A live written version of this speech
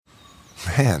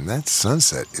Man, that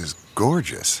sunset is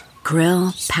gorgeous.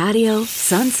 Grill, patio,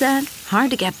 sunset.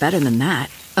 Hard to get better than that.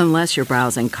 Unless you're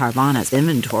browsing Carvana's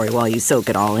inventory while you soak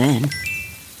it all in.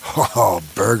 Oh,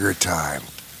 burger time.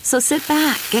 So sit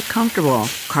back, get comfortable.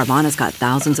 Carvana's got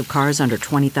thousands of cars under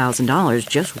 $20,000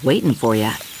 just waiting for you.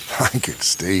 I could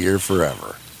stay here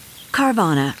forever.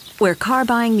 Carvana, where car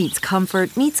buying meets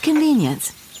comfort meets convenience.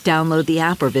 Download the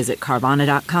app or visit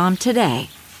Carvana.com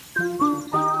today.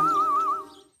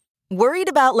 Worried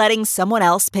about letting someone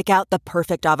else pick out the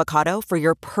perfect avocado for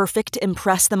your perfect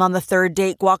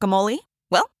impress-them-on-the-third-date guacamole?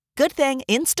 Well, good thing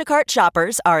Instacart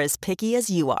shoppers are as picky as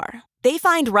you are. They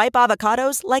find ripe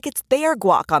avocados like it's their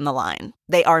guac on the line.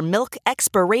 They are milk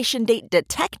expiration date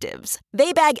detectives.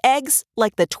 They bag eggs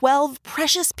like the 12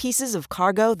 precious pieces of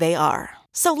cargo they are.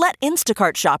 So let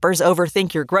Instacart shoppers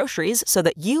overthink your groceries so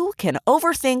that you can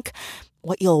overthink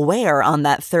what you'll wear on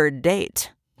that third date.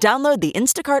 Download the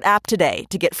Instacart app today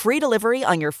to get free delivery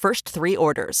on your first 3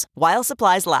 orders, while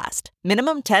supplies last.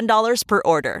 Minimum $10 per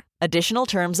order. Additional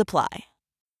terms apply.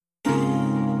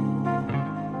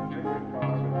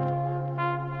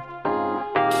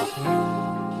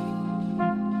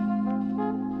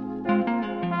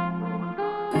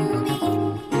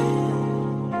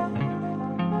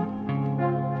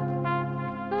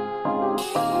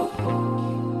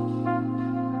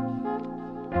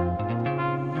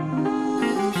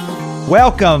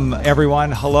 Welcome,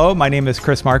 everyone. Hello, my name is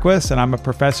Chris Marquis, and I'm a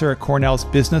professor at Cornell's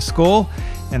Business School.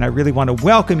 And I really want to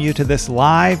welcome you to this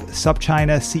live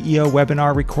SupChina CEO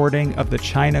webinar recording of the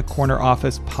China Corner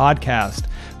Office podcast,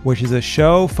 which is a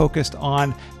show focused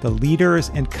on the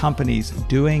leaders and companies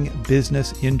doing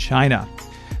business in China.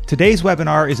 Today's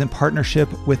webinar is in partnership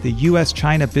with the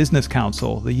U.S.-China Business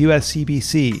Council, the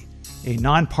USCBC, a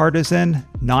nonpartisan,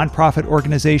 nonprofit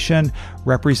organization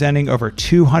representing over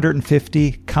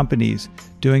 250 companies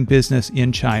doing business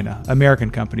in China.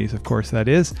 American companies, of course, that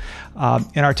is.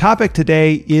 And our topic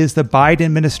today is the Biden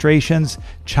administration's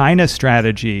China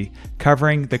strategy,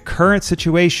 covering the current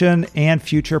situation and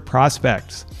future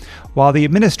prospects. While the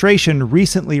administration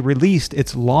recently released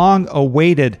its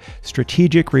long-awaited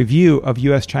strategic review of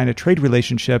U.S.-China trade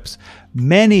relationships,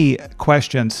 many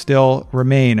questions still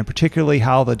remain, and particularly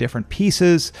how the different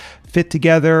pieces fit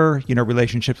together,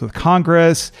 relationships with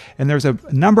Congress, and there's a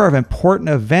number of important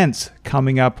events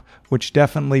coming up which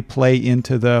definitely play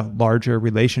into the larger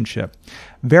relationship.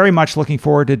 Very much looking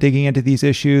forward to digging into these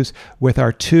issues with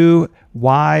our two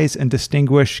wise and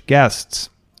distinguished guests.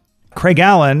 Craig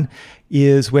Allen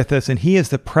is with us, and he is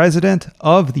the president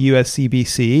of the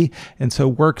USCBC, and so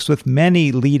works with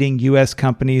many leading U.S.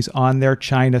 companies on their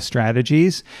China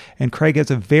strategies. And Craig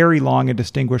has a very long and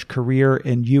distinguished career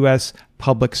in U.S.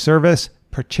 public service,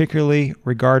 particularly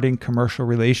regarding commercial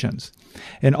relations.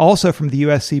 And also from the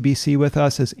USCBC with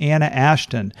us is Anna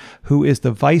Ashton, who is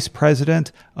the Vice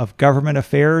President of Government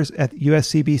Affairs at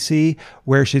USCBC,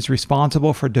 where she's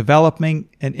responsible for developing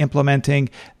and implementing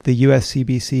the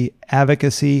USCBC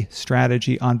advocacy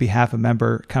strategy on behalf of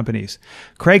member companies.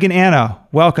 Craig and Anna,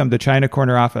 welcome to China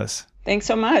Corner Office. Thanks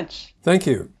so much. Thank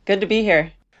you. Good to be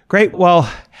here. Great. Well,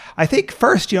 I think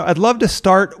first, I'd love to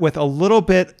start with a little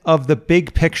bit of the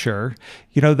big picture.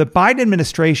 The Biden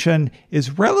administration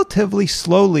is relatively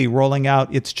slowly rolling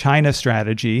out its China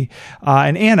strategy.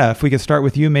 And Anna, if we could start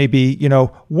with you, maybe,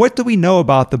 what do we know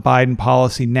about the Biden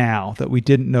policy now that we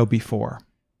didn't know before?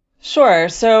 Sure.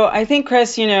 So I think,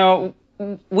 Chris, we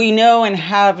know and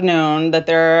have known that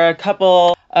there are a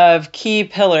couple of key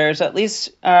pillars, at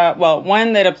least,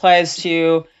 one that applies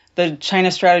to the China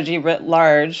strategy writ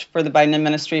large for the Biden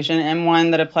administration, and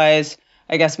one that applies,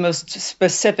 I guess, most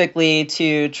specifically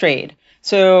to trade.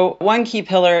 So one key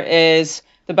pillar is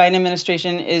the Biden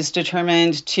administration is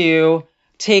determined to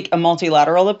take a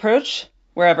multilateral approach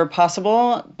wherever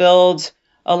possible, build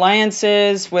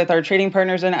alliances with our trading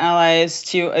partners and allies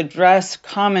to address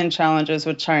common challenges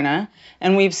with China.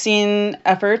 And we've seen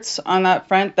efforts on that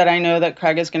front that I know that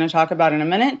Craig is going to talk about in a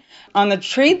minute. On the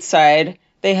trade side,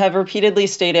 they have repeatedly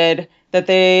stated that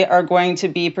they are going to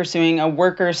be pursuing a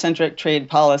worker-centric trade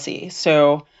policy.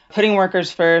 So putting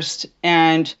workers first.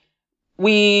 And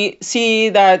we see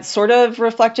that sort of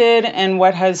reflected in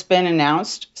what has been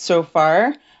announced so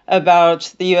far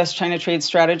about the U.S.-China trade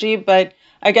strategy. But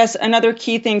I guess another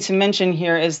key thing to mention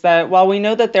here is that while we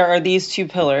know that there are these two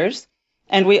pillars,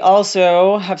 and we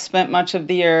also have spent much of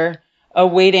the year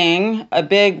awaiting a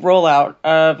big rollout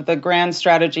of the grand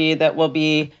strategy that will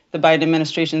be the Biden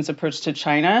administration's approach to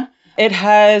China, it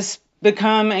has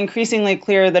become increasingly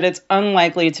clear that it's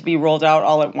unlikely to be rolled out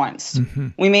all at once. Mm-hmm.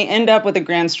 We may end up with a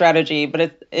grand strategy,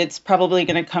 but it's probably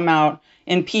going to come out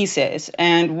in pieces.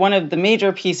 And one of the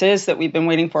major pieces that we've been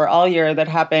waiting for all year that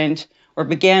happened or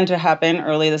began to happen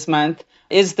early this month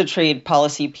is the trade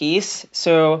policy piece.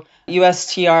 So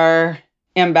USTR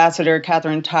Ambassador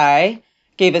Katherine Tai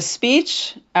gave a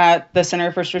speech at the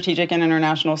Center for Strategic and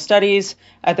International Studies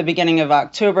at the beginning of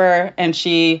October, and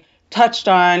she touched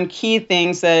on key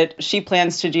things that she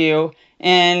plans to do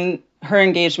in her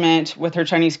engagement with her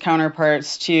Chinese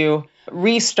counterparts to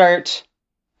restart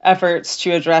efforts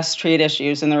to address trade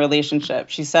issues in the relationship.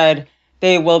 She said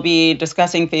they will be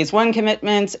discussing phase one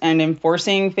commitments and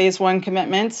enforcing phase one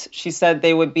commitments. She said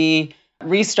they would be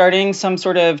restarting some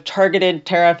sort of targeted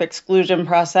tariff exclusion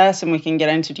process, and we can get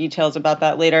into details about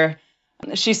that later.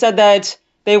 She said that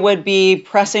they would be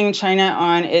pressing China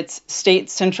on its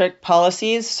state-centric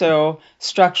policies, so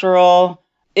structural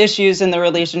issues in the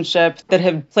relationship that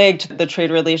have plagued the trade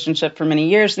relationship for many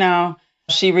years now.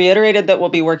 She reiterated that we'll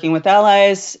be working with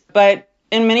allies, but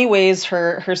in many ways,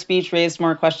 her speech raised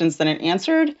more questions than it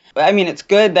answered. I mean, it's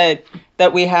good that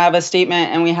we have a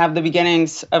statement and we have the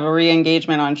beginnings of a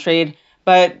re-engagement on trade,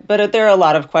 but there are a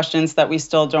lot of questions that we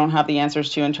still don't have the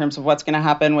answers to in terms of what's going to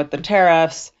happen with the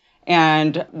tariffs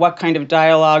and what kind of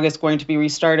dialogue is going to be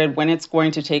restarted, when it's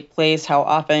going to take place, how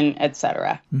often, et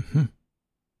cetera. Mm-hmm.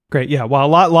 Great. Yeah. Well,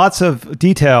 lots of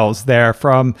details there,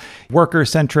 from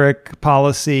worker-centric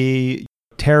policy,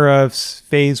 tariffs,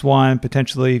 phase one,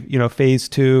 potentially, phase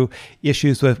two,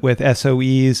 issues with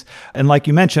SOEs. And like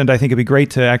you mentioned, I think it'd be great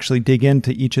to actually dig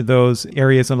into each of those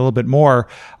areas a little bit more.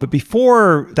 But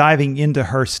before diving into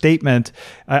her statement,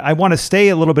 I want to stay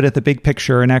a little bit at the big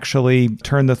picture and actually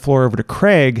turn the floor over to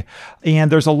Craig.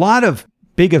 And there's a lot of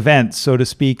big events, so to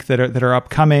speak, that are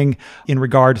upcoming in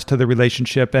regards to the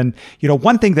relationship. And,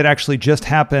 one thing that actually just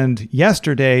happened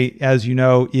yesterday, as you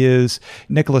know, is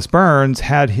Nicholas Burns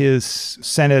had his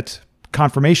Senate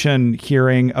confirmation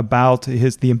hearing about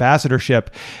the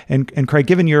ambassadorship. And Craig,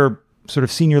 given your sort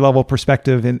of senior level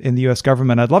perspective in the U.S.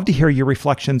 government, I'd love to hear your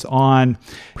reflections on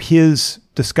his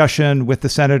discussion with the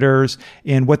senators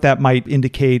and what that might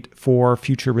indicate for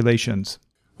future relations.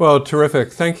 Well,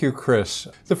 terrific. Thank you, Chris.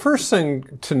 The first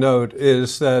thing to note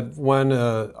is that when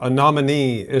a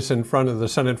nominee is in front of the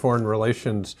Senate Foreign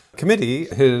Relations Committee,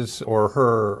 his or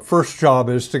her first job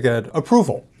is to get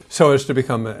approval so as to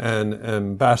become an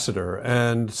ambassador.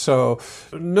 And so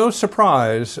no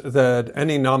surprise that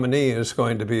any nominee is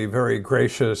going to be very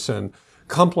gracious and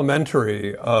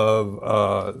complimentary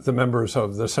of the members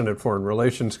of the Senate Foreign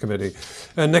Relations Committee.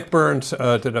 And Nick Burns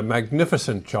did a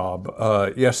magnificent job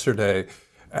yesterday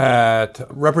at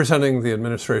representing the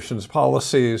administration's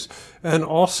policies and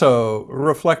also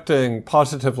reflecting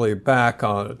positively back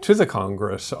to the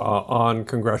Congress on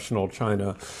congressional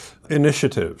China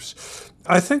initiatives.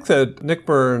 I think that Nick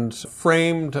Burns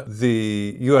framed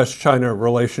the U.S.-China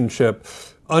relationship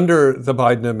under the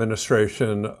Biden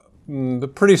administration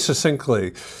pretty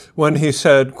succinctly when he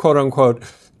said, quote unquote,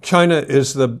 China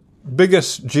is the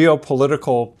biggest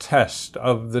geopolitical test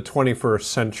of the 21st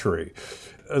century.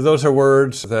 Those are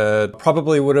words that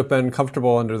probably would have been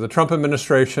comfortable under the Trump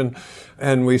administration,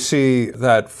 and we see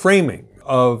that framing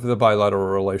of the bilateral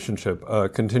relationship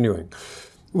continuing.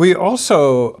 We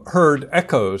also heard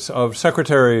echoes of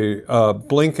Secretary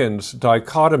Blinken's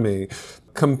dichotomy: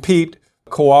 compete,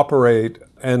 cooperate,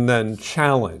 and then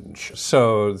challenge.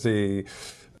 So the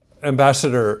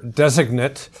ambassador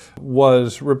designate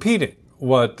was repeating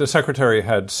what the secretary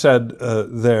had said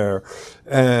there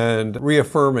and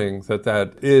reaffirming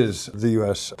that is the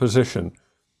U.S. position.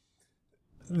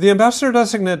 The ambassador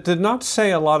designate did not say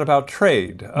a lot about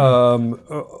trade.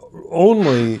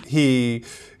 Only he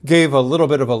gave a little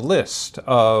bit of a list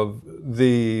of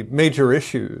the major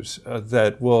issues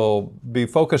that will be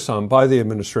focused on by the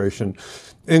administration,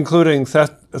 including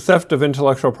theft of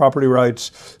intellectual property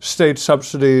rights, state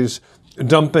subsidies,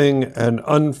 dumping and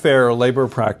unfair labor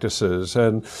practices,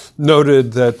 and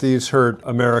noted that these hurt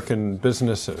American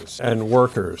businesses and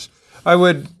workers. I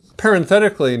would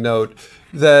parenthetically note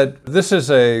that this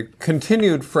is a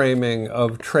continued framing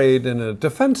of trade in a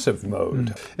defensive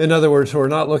mode. In other words, we're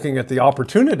not looking at the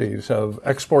opportunities of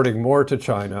exporting more to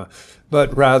China,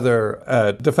 but rather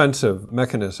at defensive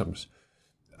mechanisms.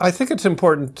 I think it's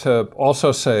important to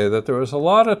also say that there was a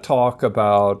lot of talk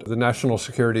about the national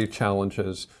security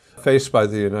challenges faced by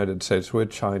the United States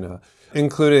with China,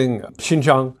 including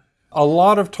Xinjiang. A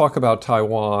lot of talk about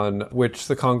Taiwan, which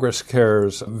the Congress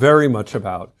cares very much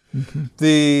about.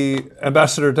 The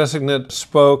ambassador-designate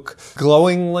spoke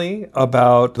glowingly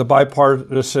about the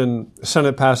bipartisan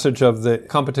Senate passage of the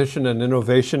Competition and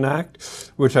Innovation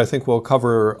Act, which I think we'll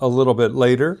cover a little bit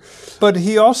later. But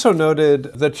he also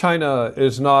noted that China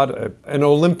is not an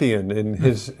Olympian in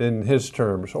his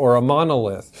terms, or a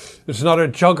monolith. It's not a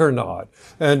juggernaut,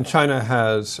 and China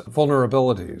has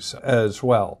vulnerabilities as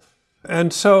well.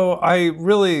 And so I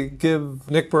really give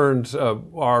Nick Burns,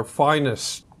 our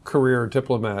finest career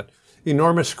diplomat,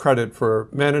 enormous credit for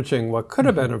managing what could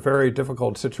have been a very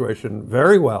difficult situation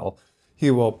very well.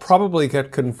 He will probably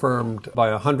get confirmed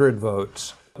by 100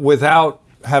 votes without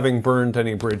having burned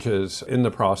any bridges in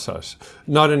the process.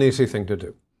 Not an easy thing to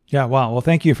do. Yeah, wow. Well,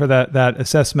 thank you for that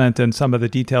assessment and some of the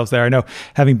details there. I know,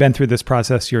 having been through this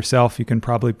process yourself, you can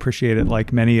probably appreciate it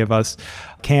like many of us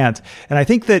can't. And I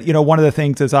think that, one of the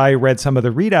things as I read some of the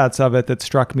readouts of it that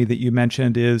struck me that you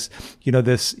mentioned is,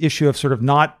 this issue of sort of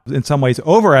not in some ways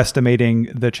overestimating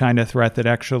the China threat, that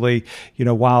actually,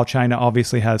 while China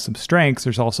obviously has some strengths,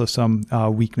 there's also some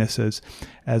weaknesses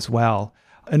as well.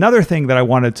 Another thing that I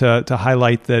wanted to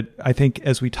highlight that I think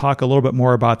as we talk a little bit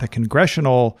more about the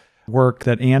congressional work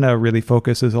that Anna really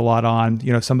focuses a lot on,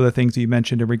 some of the things that you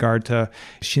mentioned in regard to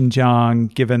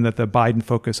Xinjiang, given that the Biden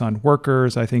focus on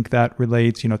workers, I think that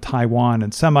relates, Taiwan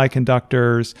and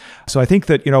semiconductors. So I think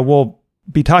that, we'll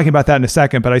be talking about that in a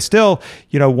second, but I still,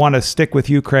 want to stick with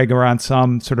you, Craig, around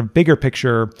some sort of bigger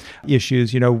picture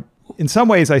issues. In some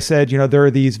ways I said, there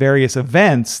are these various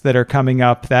events that are coming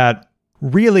up that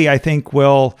really, I think,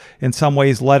 will in some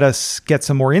ways let us get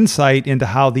some more insight into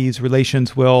how these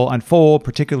relations will unfold,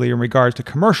 particularly in regards to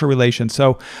commercial relations.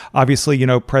 So obviously,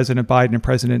 President Biden and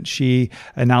President Xi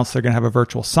announced they're going to have a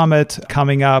virtual summit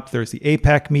coming up. There's the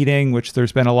APEC meeting, which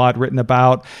there's been a lot written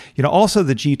about. Also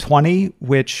the G20,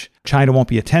 which China won't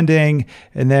be attending.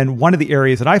 And then one of the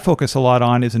areas that I focus a lot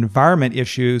on is environment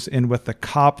issues. And with the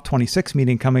COP26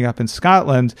 meeting coming up in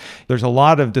Scotland, there's a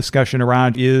lot of discussion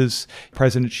around, is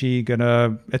President Xi going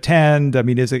to attend? I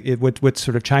mean, what's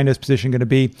sort of China's position going to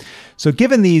be? So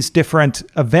given these different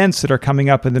events that are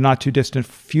coming up in the not too distant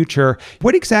future,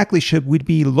 what exactly should we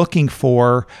be looking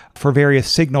for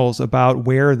various signals about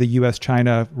where the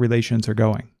U.S.-China relations are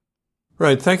going?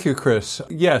 Right. Thank you, Chris.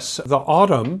 Yes, the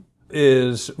autumn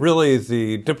is really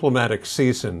the diplomatic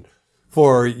season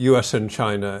for U.S. and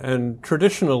China. And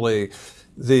traditionally,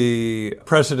 the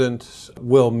presidents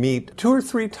will meet 2 or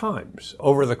 3 times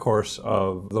over the course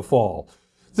of the fall.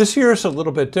 This year is a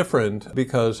little bit different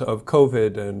because of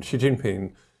COVID and Xi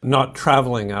Jinping not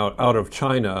traveling out of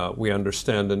China, we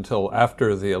understand, until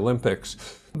after the Olympics.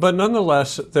 But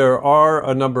nonetheless, there are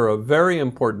a number of very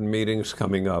important meetings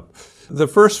coming up. The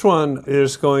first one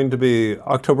is going to be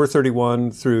October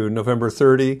 31 through November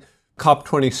 30,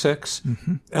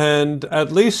 COP26. And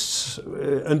at least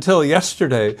until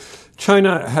yesterday,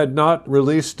 China had not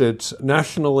released its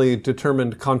nationally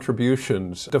determined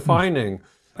contributions defining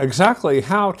exactly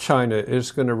how China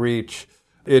is going to reach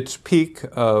its peak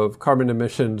of carbon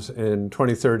emissions in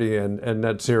 2030 and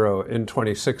net zero in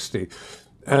 2060.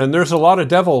 And there's a lot of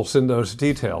devils in those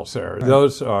details there. Right.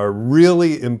 Those are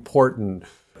really important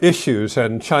issues,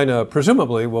 and China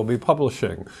presumably will be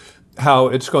publishing how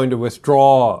it's going to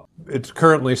withdraw. It's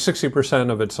currently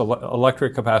 60% of its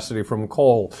electric capacity from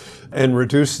coal and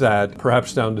reduce that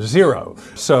perhaps down to 0.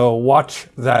 So watch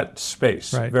that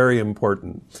space. Right. Very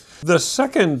important. The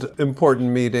second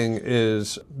important meeting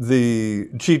is the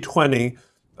G20,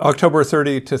 October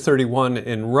 30 to 31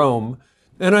 in Rome.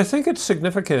 And I think it's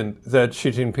significant that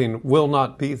Xi Jinping will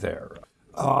not be there.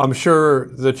 I'm sure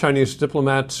the Chinese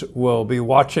diplomats will be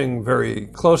watching very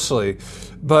closely,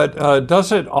 but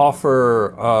does it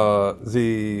offer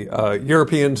the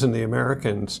Europeans and the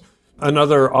Americans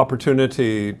another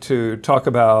opportunity to talk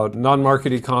about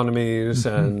non-market economies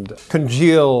and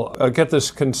congeal, get this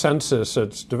consensus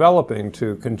that's developing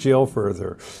to congeal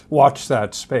further? Watch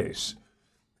that space.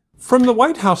 From the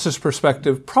White House's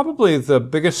perspective, probably the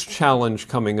biggest challenge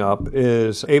coming up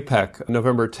is APEC,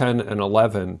 November 10 and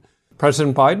 11.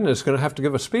 President Biden is going to have to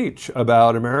give a speech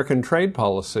about American trade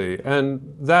policy,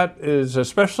 and that is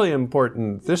especially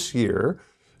important this year,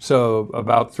 so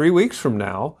about 3 weeks from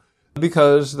now,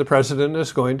 because the president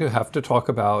is going to have to talk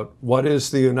about what is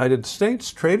the United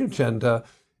States trade agenda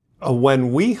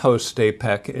when we host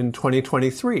APEC in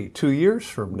 2023, 2 years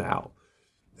from now.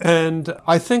 And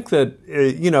I think that,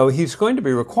 he's going to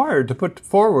be required to put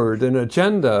forward an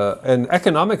agenda, an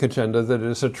economic agenda that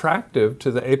is attractive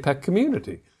to the APEC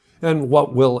community. And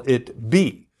what will it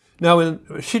be? Now,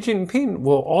 Xi Jinping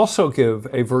will also give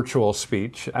a virtual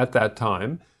speech at that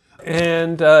time.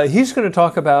 And he's going to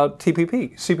talk about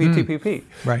TPP, CPTPP.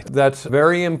 Right. That's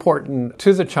very important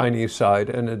to the Chinese side,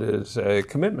 and it is a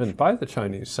commitment by the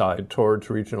Chinese side towards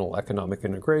regional economic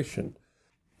integration.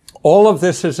 All of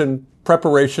this is in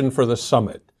preparation for the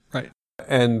summit. Right.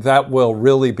 And that will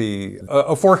really be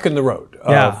a fork in the road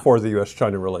for the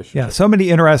U.S.-China relationship. Yeah, so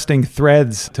many interesting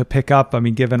threads to pick up,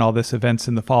 given all this events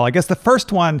in the fall. I guess the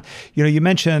first one, you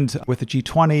mentioned with the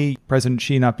G20, President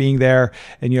Xi not being there,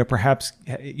 and, perhaps,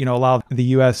 allow the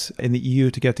U.S. and the EU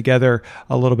to get together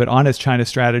a little bit on its China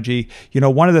strategy.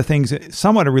 One of the things,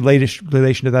 somewhat a relation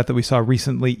to that we saw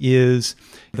recently is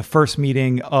the first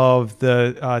meeting of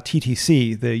the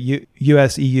TTC, the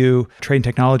U.S.-EU Trade and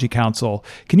Technology Council.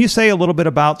 Can you say a little bit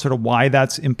about sort of why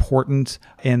that's important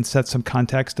and set some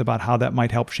context about how that might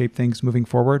help shape things moving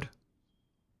forward?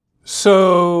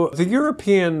 So the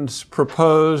Europeans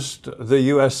proposed the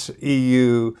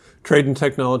U.S.-EU Trade and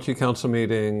Technology Council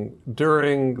meeting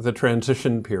during the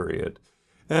transition period.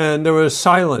 And there was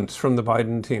silence from the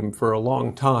Biden team for a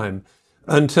long time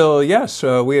until, yes,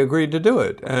 we agreed to do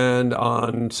it. And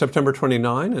on September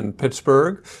 29 in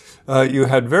Pittsburgh, you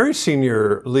had very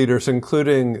senior leaders,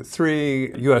 including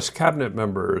 3 U.S. cabinet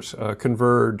members,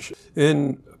 converge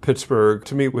in Pittsburgh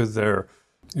to meet with their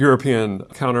European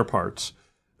counterparts.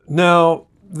 Now,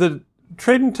 the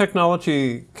Trade and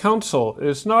Technology Council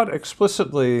is not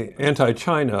explicitly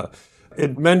anti-China.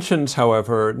 It mentions,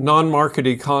 however, non-market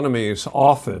economies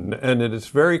often, and it is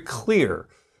very clear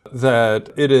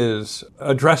that it is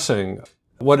addressing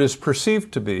what is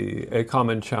perceived to be a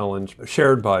common challenge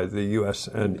shared by the U.S.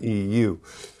 and EU.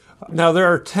 Now, there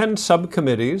are 10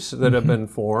 subcommittees that have been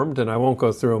formed, and I won't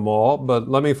go through them all, but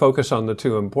let me focus on the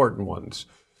 2 important ones.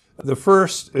 The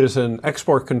first is an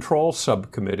export control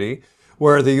subcommittee,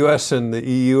 where the U.S. and the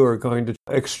EU are going to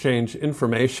exchange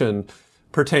information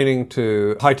pertaining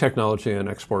to high technology and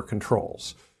export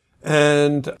controls.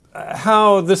 And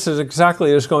how this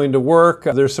is going to work,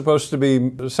 there's supposed to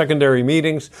be secondary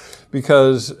meetings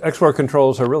because export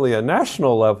controls are really a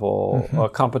national level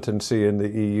competency in the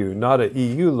EU, not an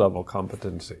EU level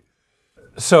competency.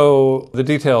 So the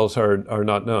details are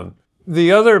not known.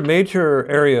 The other major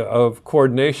area of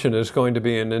coordination is going to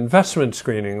be in investment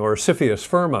screening or CFIUS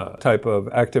FIRMA type of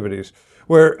activities,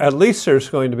 where at least there's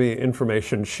going to be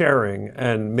information sharing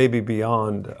and maybe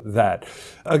beyond that.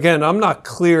 Again, I'm not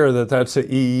clear that that's an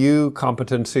EU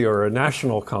competency or a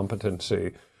national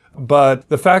competency, but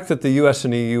the fact that the US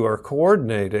and EU are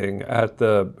coordinating at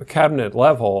the cabinet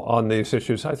level on these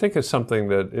issues, I think is something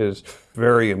that is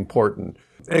very important.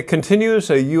 It continues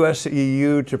a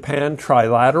US-EU-Japan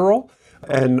trilateral,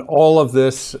 and all of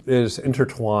this is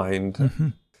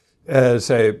intertwined. As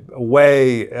a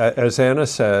way, as Anna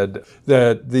said,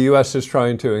 that the U.S. is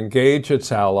trying to engage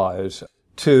its allies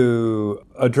to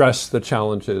address the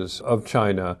challenges of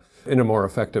China in a more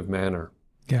effective manner.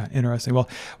 Yeah, interesting.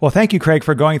 Well, thank you, Craig,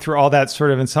 for going through all that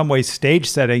sort of, in some ways, stage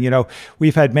setting.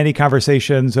 We've had many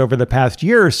conversations over the past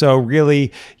year or so,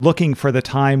 really looking for the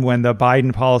time when the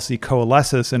Biden policy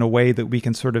coalesces in a way that we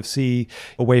can sort of see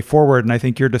a way forward. And I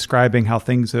think you're describing how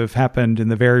things have happened in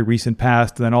the very recent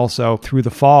past, and then also through the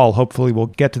fall. Hopefully, we'll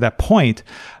get to that point.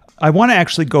 I want to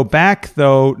actually go back,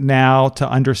 though, now to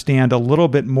understand a little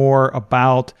bit more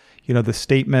about the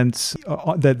statements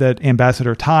that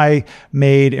Ambassador Tai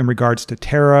made in regards to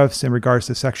tariffs, in regards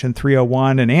to Section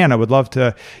 301. And Anna, would love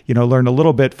to, learn a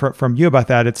little bit from you about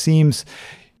that. It seems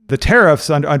the tariffs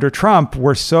under Trump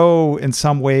were so, in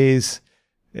some ways,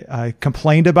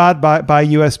 complained about by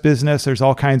U.S. business. There's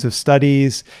all kinds of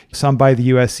studies, some by the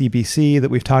U.S. CBC that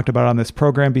we've talked about on this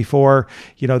program before,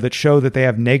 that show that they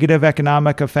have negative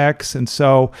economic effects. And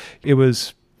so it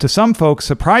was, to some folks,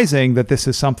 surprising that this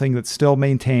is something that's still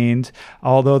maintained,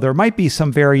 although there might be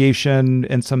some variation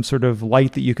and some sort of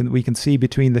light that we can see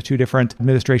between the 2 different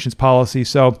administrations' policies.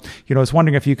 So, I was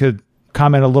wondering if you could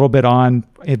comment a little bit on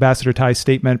Ambassador Tai's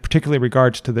statement, particularly in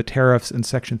regards to the tariffs in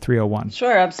Section 301.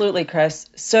 Sure, absolutely, Chris.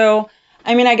 So,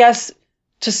 I guess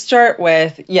to start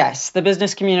with, yes, the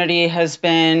business community has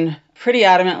been pretty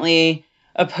adamantly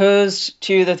opposed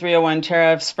to the 301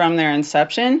 tariffs from their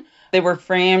inception. They were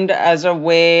framed as a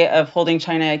way of holding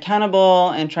China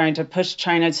accountable and trying to push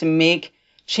China to make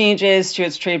changes to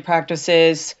its trade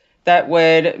practices that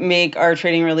would make our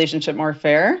trading relationship more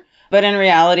fair. But in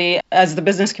reality, as the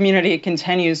business community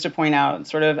continues to point out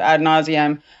sort of ad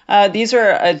nauseum, these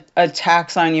are a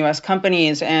tax on U.S.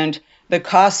 companies, and the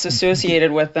costs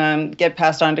associated with them get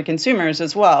passed on to consumers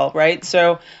as well, right?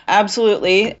 So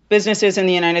absolutely, businesses in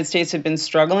the United States have been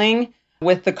struggling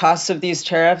with the costs of these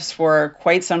tariffs for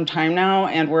quite some time now,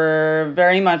 and we're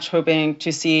very much hoping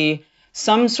to see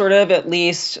some sort of at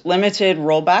least limited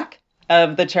rollback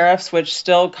of the tariffs, which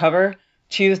still cover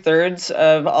 2/3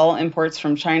 of all imports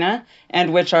from China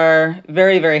and which are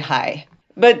very, very high.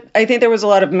 But I think there was a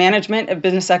lot of management of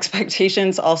business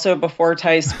expectations also before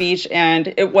Tai's speech,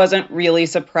 and it wasn't really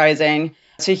surprising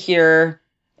to hear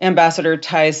Ambassador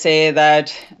Tai say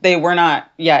that they were not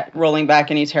yet rolling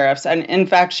back any tariffs. And in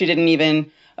fact, she didn't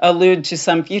even allude to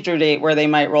some future date where they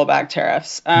might roll back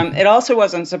tariffs. It also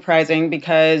wasn't surprising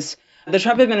because the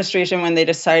Trump administration, when they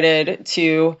decided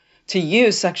to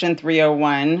use Section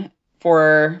 301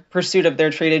 for pursuit of their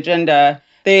trade agenda,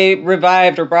 they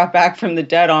revived or brought back from the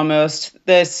dead almost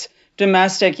this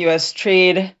domestic U.S.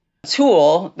 trade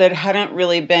tool that hadn't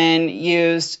really been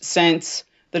used since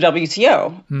the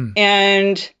WTO.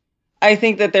 And I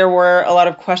think that there were a lot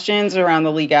of questions around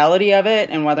the legality of it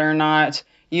and whether or not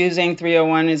using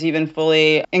 301 is even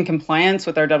fully in compliance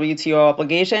with our WTO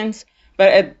obligations.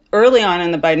 But early on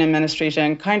in the Biden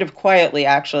administration, kind of quietly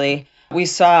actually, we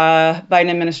saw Biden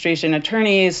administration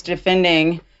attorneys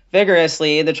defending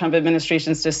vigorously the Trump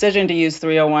administration's decision to use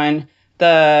 301,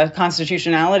 the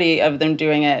constitutionality of them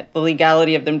doing it, the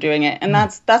legality of them doing it. And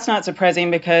that's not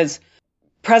surprising because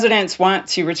presidents want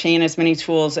to retain as many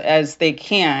tools as they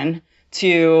can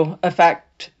to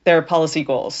affect their policy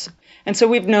goals. And so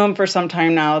we've known for some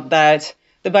time now that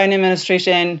the Biden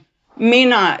administration may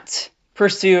not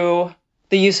pursue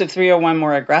the use of 301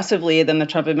 more aggressively than the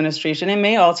Trump administration and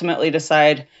may ultimately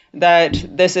decide that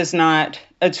this is not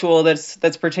a tool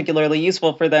that's particularly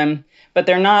useful for them. But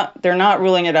they're not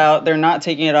ruling it out. They're not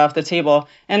taking it off the table.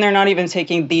 And they're not even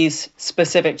taking these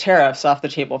specific tariffs off the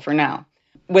table for now.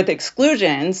 With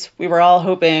exclusions, we were all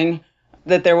hoping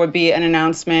that there would be an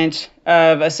announcement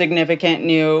of a significant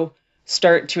new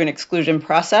start to an exclusion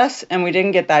process, and we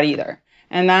didn't get that either.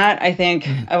 And that, I think,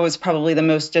 was probably the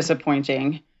most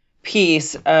disappointing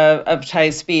piece of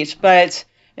Tai's speech. But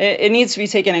it needs to be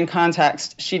taken in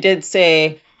context. She did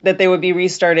say that they would be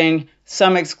restarting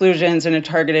some exclusions in a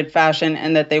targeted fashion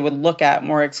and that they would look at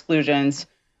more exclusions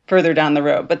further down the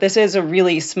road. But this is a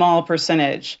really small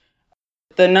percentage.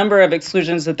 The number of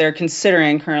exclusions that they're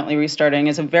considering currently restarting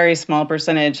is a very small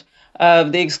percentage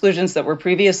of the exclusions that were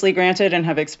previously granted and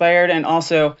have expired, and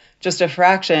also just a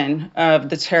fraction of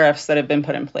the tariffs that have been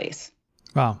put in place.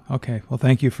 Wow. Okay. Well,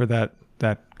 thank you for that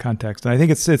context. And I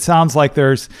think it sounds like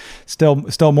there's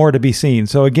still more to be seen.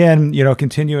 So again,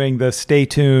 continuing the stay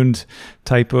tuned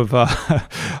type of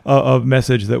of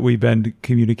message that we've been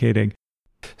communicating.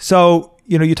 So,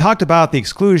 you talked about the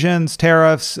exclusions,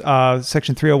 tariffs,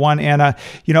 Section 301, Anna.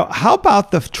 How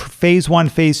about the phase 1,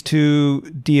 phase 2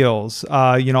 deals?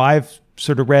 I've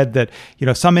sort of read that,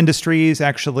 some industries,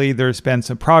 actually, there's been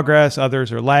some progress,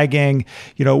 others are lagging.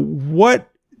 What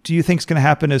do you think is going to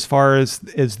happen as far as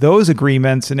those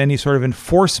agreements and any sort of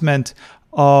enforcement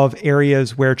of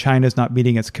areas where China is not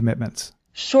meeting its commitments?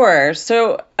 Sure.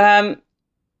 So Tai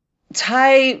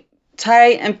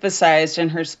emphasized in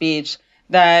her speech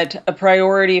that a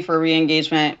priority for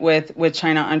re-engagement with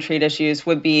China on trade issues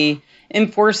would be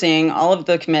enforcing all of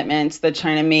the commitments that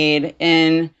China made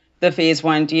in the phase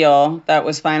 1 deal that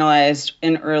was finalized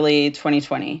in early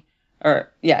 2020.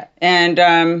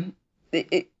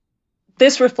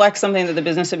 This reflects something that the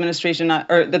business administration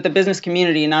that the business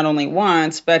community not only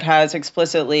wants, but has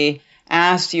explicitly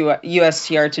asked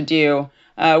USTR to do.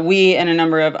 We and a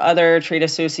number of other trade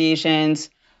associations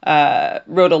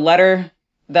wrote a letter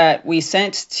that we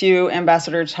sent to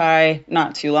Ambassador Tai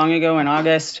not too long ago in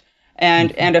August.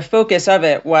 And a focus of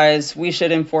it was we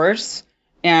should enforce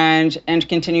and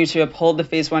continue to uphold the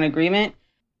phase 1 agreement.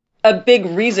 A big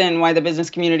reason why the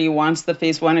business community wants the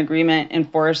phase 1 agreement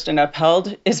enforced and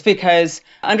upheld is because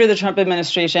under the Trump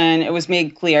administration, it was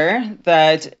made clear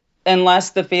that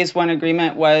unless the phase 1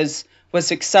 agreement was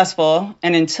successful,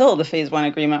 and until the phase 1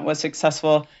 agreement was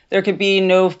successful, there could be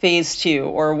no phase 2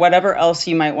 or whatever else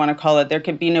you might want to call it. There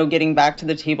could be no getting back to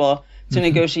the table to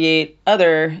negotiate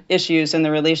other issues in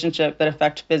the relationship that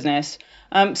affect business.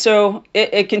 So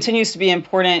it continues to be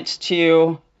important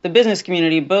to the business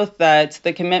community, both that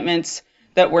the commitments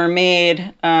that were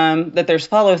made, that there's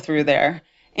follow through there,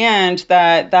 and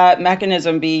that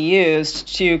mechanism be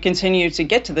used to continue to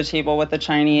get to the table with the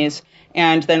Chinese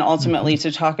and then ultimately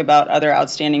to talk about other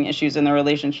outstanding issues in the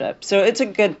relationship. So it's a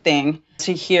good thing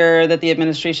to hear that the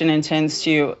administration intends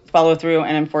to follow through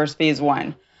and enforce phase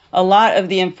 1. A lot of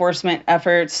the enforcement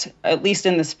efforts, at least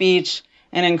in the speech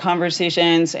and in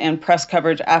conversations and press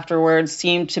coverage afterwards,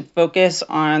 seem to focus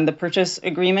on the purchase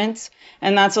agreements.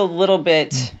 And that's a little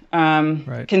bit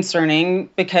concerning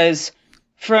because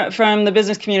from the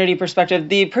business community perspective,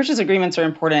 the purchase agreements are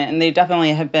important, and they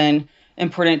definitely have been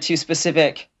important to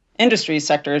specific industry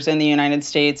sectors in the United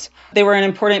States. They were an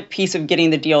important piece of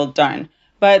getting the deal done.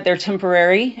 but they're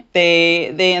temporary.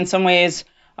 They in some ways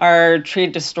are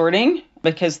trade distorting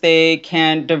because they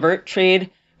can divert trade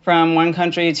from one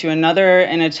country to another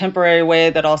in a temporary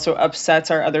way that also upsets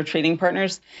our other trading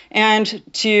partners. And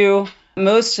to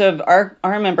most of our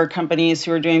member companies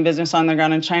who are doing business on the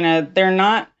ground in China, they're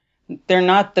not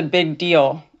the big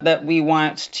deal that we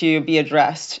want to be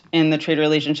addressed in the trade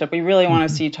relationship. We really want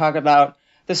to see talk about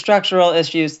the structural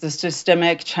issues, the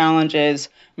systemic challenges,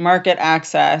 market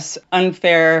access,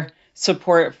 unfair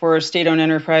support for state-owned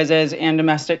enterprises and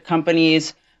domestic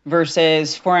companies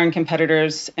versus foreign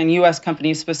competitors and U.S.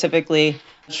 companies specifically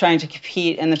trying to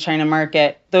compete in the China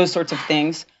market, those sorts of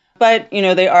things. But,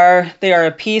 they are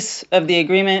a piece of the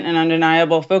agreement, an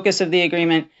undeniable focus of the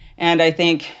agreement, and I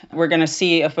think we're going to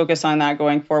see a focus on that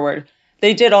going forward.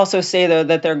 They did also say, though,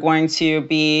 that they're going to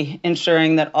be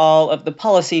ensuring that all of the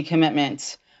policy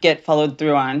commitments get followed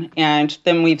through on. And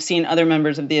then we've seen other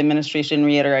members of the administration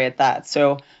reiterate that.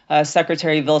 So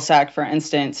Secretary Vilsack, for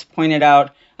instance, pointed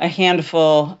out a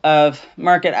handful of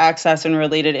market access and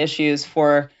related issues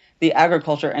for the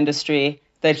agriculture industry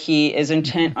that he is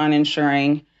intent on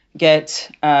ensuring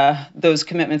those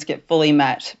commitments get fully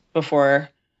met before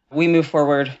we move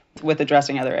forward with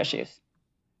addressing other issues.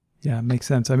 Yeah, it makes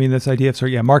sense. I mean, this idea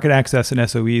of market access and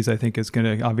SOEs, I think, is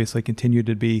going to obviously continue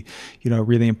to be, a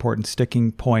really important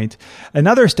sticking point.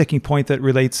 Another sticking point that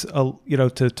relates,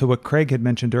 to what Craig had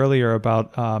mentioned earlier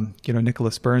about,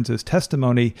 Nicholas Burns'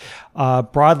 testimony.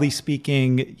 Broadly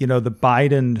speaking, the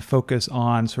Biden focus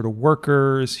on sort of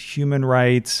workers, human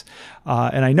rights,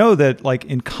 and I know that, like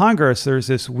in Congress, there's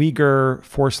this Uyghur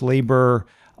forced labor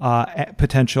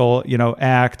potential,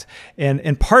 act.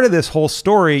 And part of this whole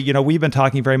story, we've been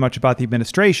talking very much about the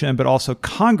administration, but also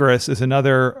Congress is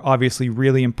another obviously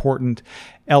really important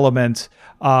element.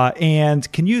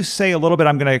 And can you say a little bit,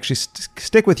 I'm going to actually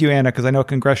stick with you, Anna, because I know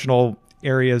congressional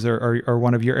areas are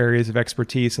one of your areas of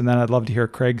expertise. And then I'd love to hear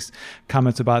Craig's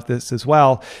comments about this as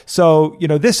well. So,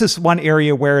 this is one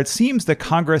area where it seems that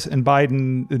Congress and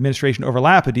Biden administration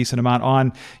overlap a decent amount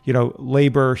on,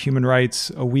 labor, human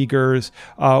rights, Uyghurs.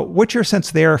 What's your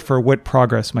sense there for what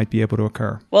progress might be able to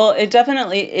occur? Well, it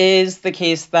definitely is the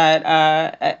case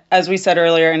that, as we said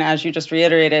earlier, and as you just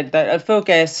reiterated, that a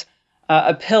focus,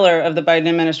 a pillar of the Biden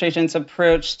administration's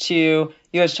approach to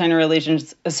U.S.-China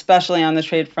relations, especially on the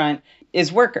trade front, is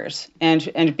workers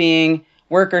and being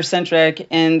worker-centric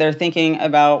in their thinking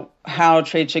about how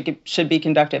trade should be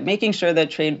conducted, making sure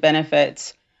that trade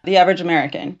benefits the average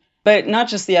American. But not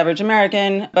just the average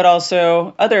American, but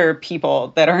also other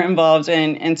people that are involved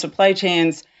in supply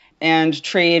chains and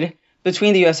trade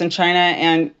between the U.S. and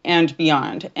China and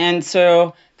beyond. And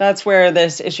so that's where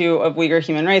this issue of Uyghur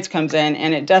human rights comes in.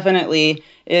 And it definitely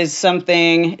is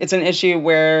it's an issue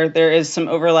where there is some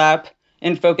overlap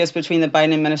in focus between the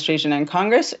Biden administration and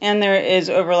Congress, and there is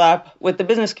overlap with the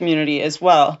business community as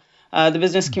well. The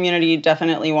business community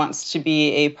definitely wants to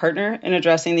be a partner in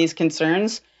addressing these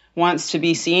concerns, wants to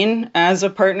be seen as a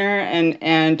partner,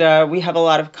 and we have a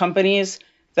lot of companies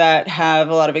that have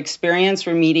a lot of experience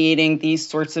remediating these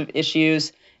sorts of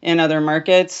issues in other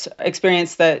markets,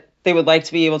 experience that they would like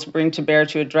to be able to bring to bear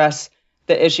to address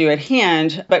the issue at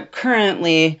hand. But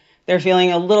currently, they're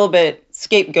feeling a little bit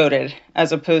scapegoated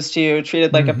as opposed to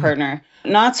treated like a partner.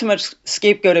 Not so much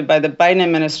scapegoated by the Biden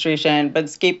administration, but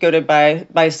scapegoated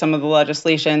by some of the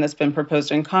legislation that's been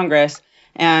proposed in Congress.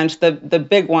 And the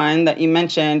big one that you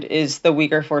mentioned is the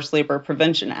Uyghur Forced Labor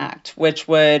Prevention Act, which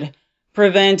would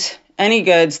prevent any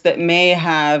goods that may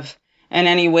have in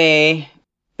any way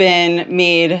been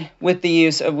made with the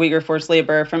use of Uyghur forced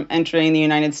labor from entering the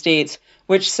United States,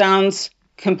 which sounds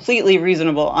completely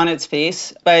reasonable on its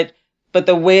face, but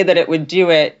the way that it would do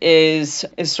it is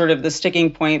sort of the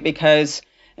sticking point, because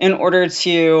in order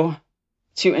to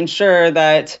ensure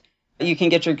that you can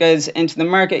get your goods into the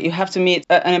market, you have to meet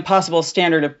an impossible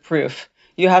standard of proof.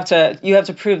 You have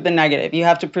to prove the negative. You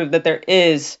have to prove that there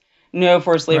is no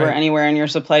forced labor anywhere in your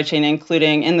supply chain,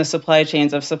 including in the supply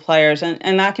chains of suppliers.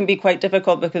 And that can be quite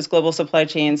difficult because global supply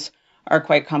chains are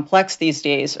quite complex these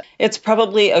days. It's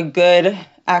probably a good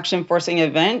action forcing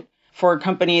event for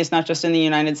companies, not just in the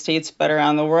United States, but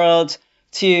around the world,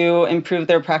 to improve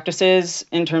their practices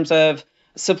in terms of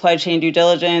supply chain due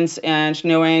diligence and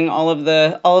knowing all of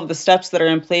the steps that are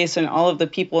in place and all of the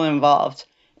people involved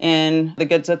in the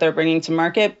goods that they're bringing to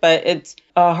market. But it's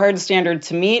a hard standard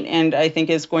to meet, and I think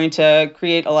is going to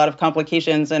create a lot of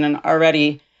complications in an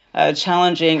already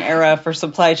challenging era for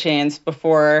supply chains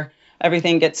before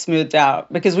everything gets smoothed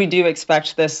out, because we do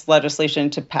expect this legislation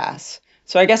to pass.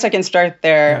 So I guess I can start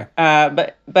there,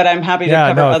 but I'm happy to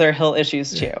cover other Hill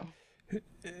issues too.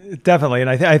 Definitely, and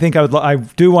I think I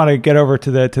do want to get over to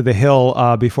the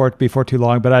Hill before too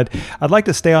long, but I'd like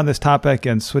to stay on this topic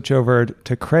and switch over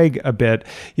to Craig a bit.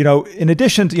 In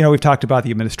addition to we've talked about the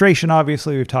administration,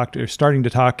 obviously we're starting to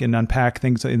talk and unpack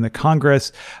things in the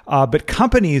Congress, but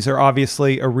companies are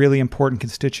obviously a really important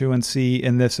constituency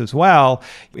in this as well.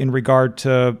 In regard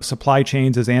to supply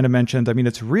chains, as Anna mentioned, I mean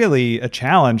it's really a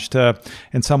challenge to,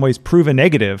 in some ways, prove a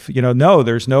negative. No,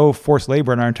 there's no forced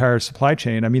labor in our entire supply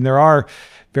chain. I mean there are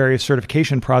various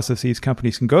certification processes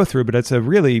companies can go through, but it's a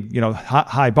really,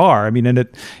 high bar. I mean, and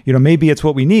it, maybe it's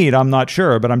what we need. I'm not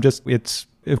sure, but it's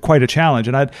quite a challenge.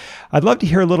 And I'd love to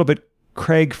hear a little bit,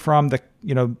 Craig, from the,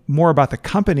 more about the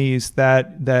companies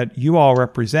that you all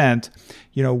represent,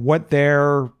 what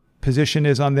their position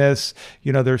is on this.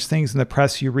 There's things in the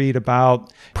press you read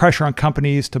about pressure on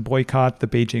companies to boycott the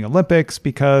Beijing Olympics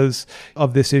because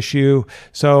of this issue.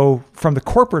 So from the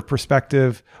corporate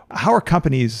perspective, how are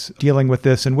companies dealing with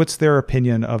this and what's their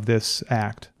opinion of this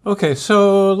act? Okay,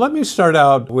 so let me start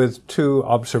out with two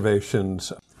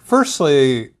observations.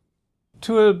 Firstly,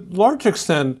 to a large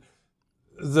extent,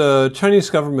 the Chinese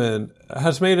government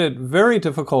has made it very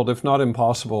difficult, if not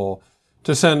impossible,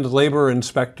 to send labor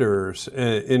inspectors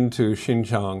into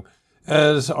Xinjiang,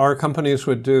 as our companies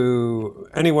would do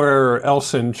anywhere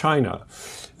else in China.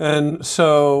 And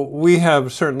so we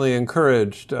have certainly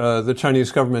encouraged the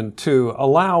Chinese government to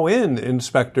allow in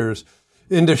inspectors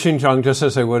into Xinjiang just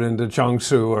as they would into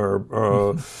Jiangsu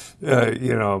or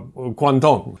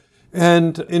Guangdong.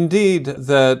 And indeed,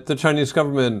 that the Chinese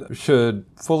government should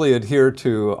fully adhere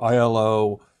to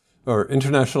ILO or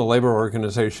International Labor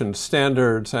Organization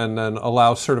standards and then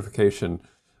allow certification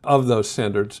of those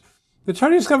standards. The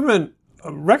Chinese government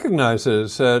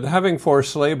recognizes that having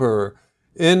forced labor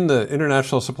in the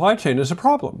international supply chain is a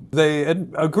problem. They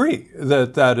agree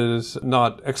that that is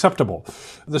not acceptable.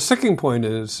 The sticking point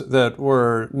is that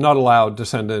we're not allowed to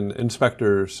send in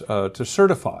inspectors to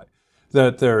certify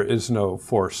that there is no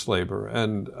forced labor.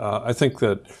 And I think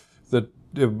that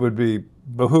it would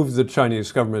behoove the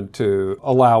Chinese government to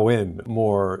allow in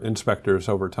more inspectors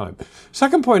over time.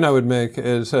 Second point I would make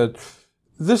is that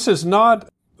this is not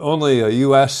only a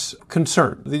U.S.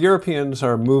 concern. The Europeans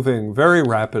are moving very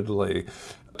rapidly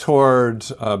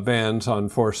towards bans on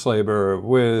forced labor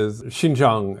with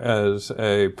Xinjiang as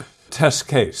a test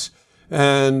case.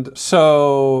 And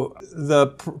so the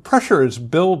pressure is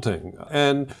building.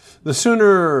 And the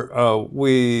sooner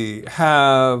we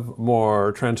have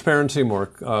more transparency, more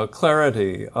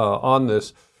clarity on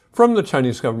this from the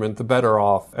Chinese government, the better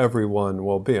off everyone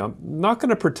will be. I'm not going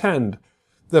to pretend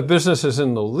that business is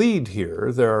in the lead here.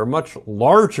 There are much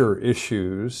larger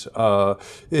issues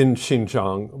in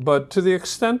Xinjiang, but to the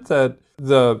extent that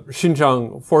the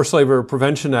Xinjiang Forced Labor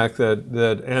Prevention Act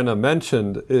that Anna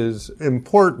mentioned is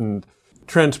important,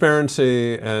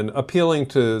 transparency and appealing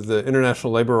to the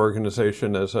International Labor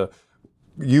Organization as a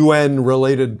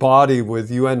UN-related body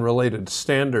with UN-related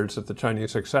standards that the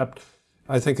Chinese accept,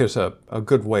 I think is a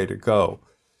good way to go.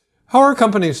 How are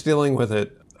companies dealing with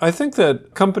it? I think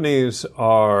that companies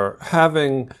are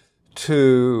having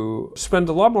to spend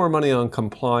a lot more money on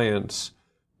compliance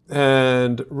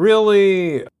and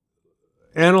really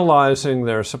analyzing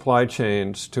their supply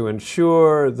chains to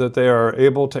ensure that they are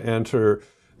able to answer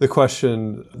the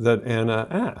question that Anna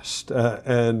asked.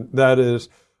 And that is,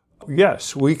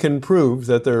 yes, we can prove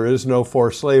that there is no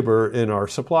forced labor in our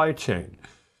supply chain.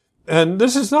 And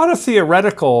this is not a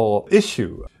theoretical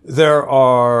issue. There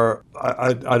are,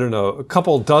 I don't know, a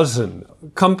couple dozen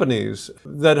companies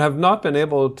that have not been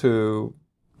able to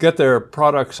get their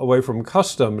products away from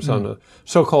customs on a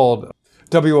so-called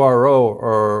WRO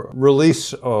or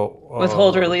release...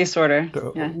 withhold release order.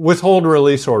 Yeah. Withhold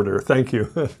release order, thank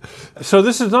you. So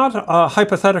this is not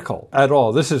hypothetical at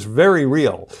all. This is very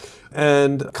real.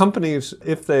 And companies,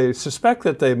 if they suspect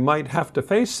that they might have to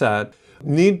face that,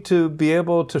 need to be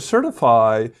able to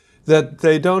certify that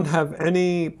they don't have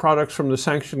any products from the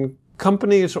sanctioned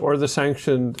companies or the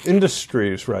sanctioned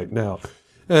industries right now.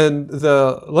 And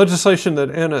the legislation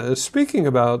that Anna is speaking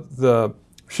about, the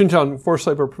Xinjiang Forced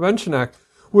Labor Prevention Act,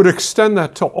 would extend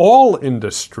that to all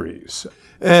industries.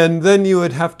 And then you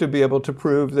would have to be able to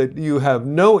prove that you have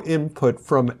no input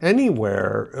from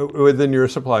anywhere within your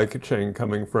supply chain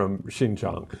coming from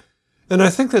Xinjiang. And I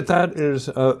think that that is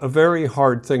a very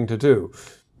hard thing to do.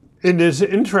 It is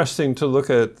interesting to look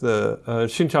at the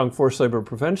Xinjiang Forced Labor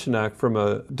Prevention Act from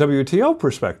a WTO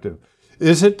perspective.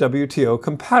 Is it WTO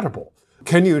compatible?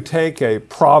 Can you take a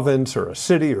province or a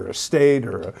city or a state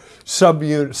or a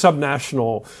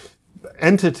subnational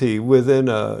entity within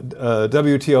a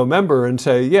WTO member and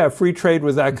say, yeah, free trade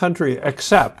with that country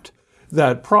except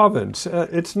that province?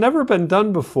 It's never been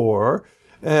done before.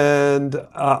 And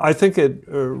I think it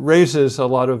raises a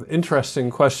lot of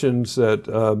interesting questions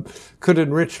that could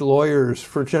enrich lawyers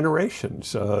for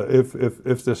generations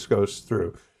if this goes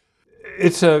through.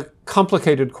 It's a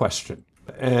complicated question,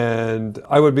 and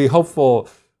I would be hopeful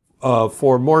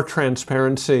for more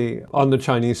transparency on the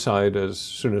Chinese side as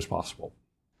soon as possible.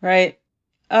 Right.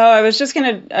 Oh, I was just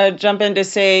going to jump in to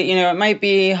say, it might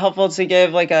be helpful to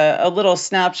give like a little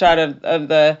snapshot of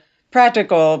the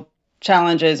practical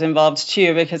challenges involved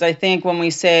too, because I think when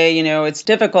we say, it's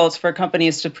difficult for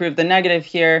companies to prove the negative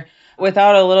here,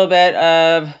 without a little bit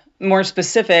of more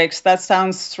specifics, that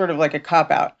sounds sort of like a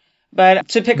cop-out. But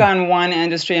to pick on one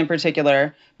industry in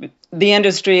particular, the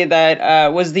industry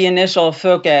that was the initial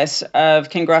focus of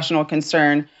congressional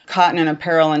concern, cotton and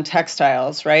apparel and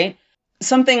textiles, right?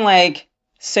 Something like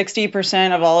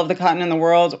 60% of all of the cotton in the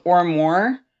world or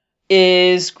more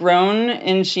is grown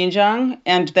in Xinjiang.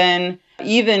 And then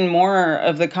even more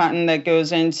of the cotton that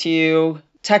goes into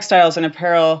textiles and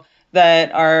apparel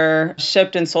that are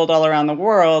shipped and sold all around the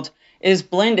world is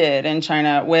blended in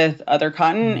China with other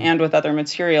cotton and with other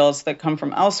materials that come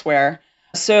from elsewhere.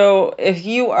 So if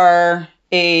you are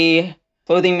a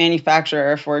clothing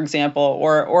manufacturer, for example,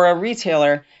 or a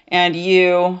retailer, and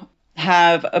you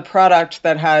have a product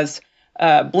that has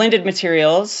blended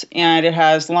materials and it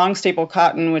has long staple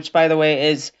cotton, which, by the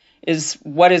way, is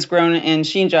what is grown in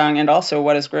Xinjiang and also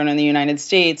what is grown in the United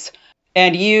States,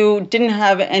 and you didn't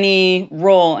have any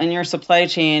role in your supply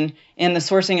chain in the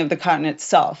sourcing of the cotton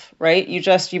itself, right?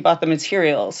 You bought the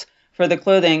materials for the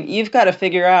clothing. You've got to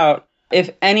figure out if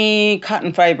any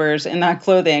cotton fibers in that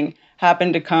clothing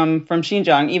happen to come from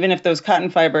Xinjiang, even if those cotton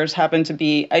fibers happen to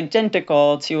be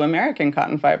identical to American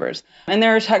cotton fibers. And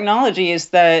there are technologies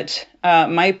that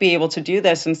might be able to do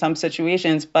this in some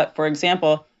situations. But for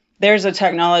example, there's a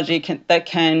technology that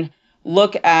can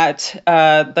look at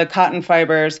the cotton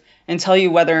fibers and tell you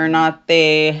whether or not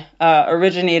they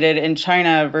originated in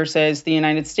China versus the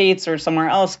United States or somewhere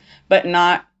else, but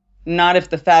not if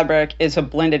the fabric is a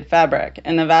blended fabric.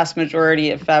 And the vast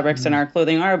majority of fabrics in our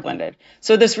clothing are blended.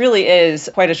 So this really is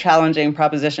quite a challenging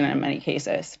proposition in many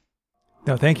cases.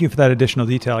 No, thank you for that additional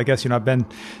detail. I guess, I've been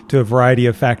to a variety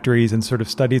of factories and sort of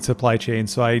studied supply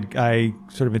chains. So I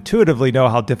sort of intuitively know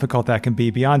how difficult that can be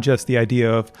beyond just the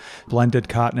idea of blended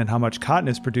cotton and how much cotton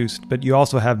is produced. But you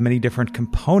also have many different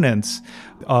components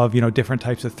of, different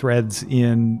types of threads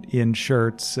in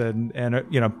shirts and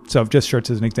so just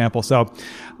shirts as an example. So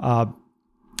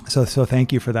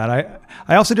thank you for that.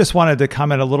 I also just wanted to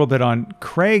comment a little bit on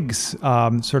Craig's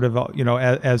sort of,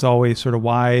 as always, sort of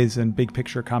wise and big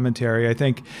picture commentary. I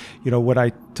think, what I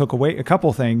took away, a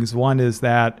couple things. One is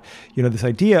that, this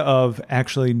idea of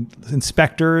actually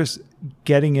inspectors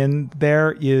getting in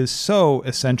there is so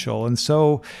essential and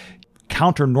so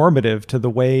counter-normative to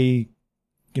the way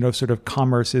sort of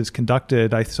commerce is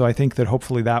conducted. So I think that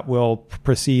hopefully that will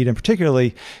proceed, and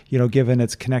particularly, given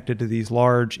it's connected to these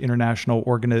large international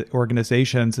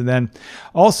organizations. And then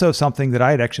also something that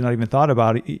I had actually not even thought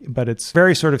about, but it's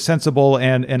very sort of sensible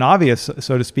and obvious,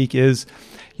 so to speak, is,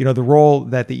 the role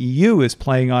that the EU is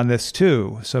playing on this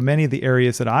too. So many of the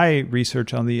areas that I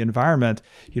research on the environment,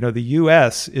 the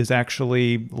US is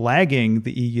actually lagging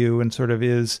the EU and sort of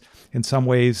is in some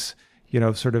ways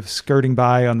sort of skirting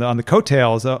by on the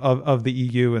coattails of the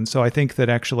EU. And so I think that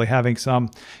actually having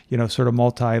some, sort of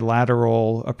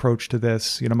multilateral approach to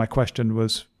this, my question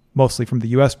was mostly from the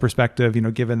U.S. perspective,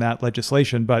 given that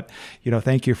legislation. But,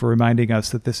 thank you for reminding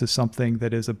us that this is something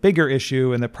that is a bigger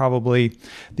issue and that probably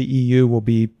the EU will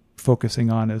be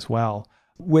focusing on as well.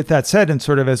 With that said, and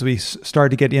sort of as we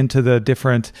start to get into the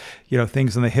different,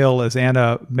 things on the Hill, as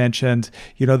Anna mentioned,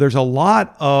 there's a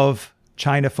lot of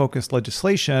China-focused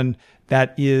legislation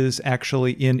that is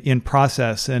actually in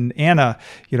process. And Anna,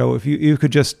 if you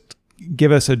could just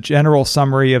give us a general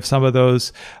summary of some of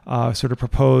those sort of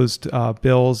proposed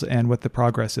bills and what the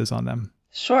progress is on them.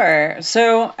 Sure.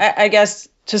 So I guess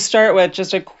to start with,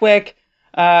 just a quick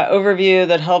overview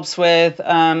that helps with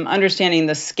understanding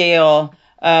the scale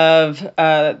of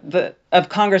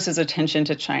Congress's attention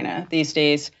to China these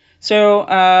days.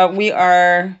 So we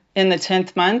are in the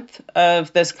 10th month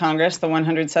of this Congress, the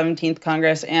 117th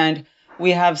Congress, and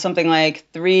we have something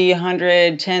like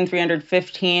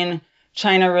 315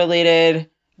 China-related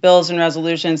bills and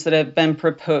resolutions that have been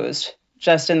proposed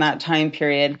just in that time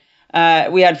period.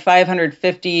 We had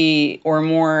 550 or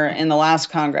more in the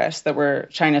last Congress that were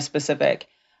China-specific.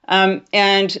 And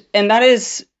that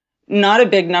is not a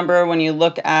big number when you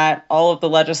look at all of the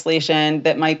legislation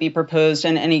that might be proposed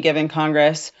in any given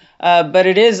Congress. But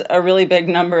it is a really big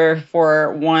number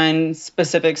for one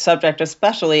specific subject,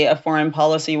 especially a foreign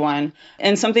policy one,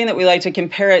 and something that we like to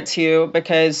compare it to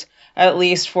because at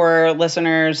least for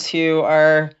listeners who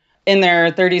are in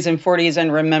their 30s and 40s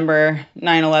and remember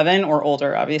 9/11, or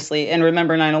older, obviously, and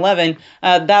remember 9/11,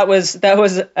 that was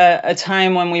a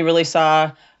time when we really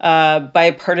saw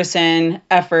bipartisan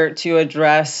effort to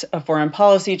address a foreign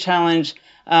policy challenge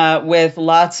with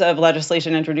lots of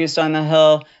legislation introduced on the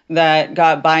Hill that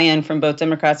got buy-in from both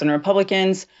Democrats and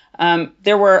Republicans.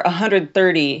 There were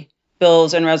 130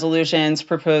 bills and resolutions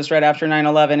proposed right after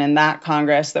 9/11 in that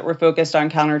Congress that were focused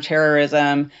on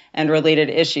counterterrorism and related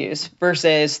issues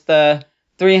versus the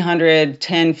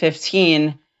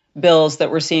 315 bills that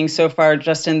we're seeing so far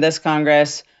just in this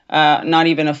Congress, not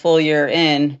even a full year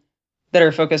in, that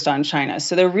are focused on China.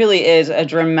 So there really is a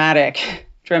dramatic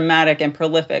and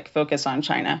prolific focus on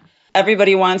China.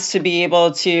 Everybody wants to be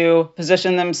able to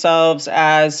position themselves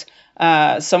as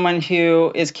someone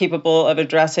who is capable of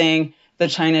addressing the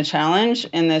China challenge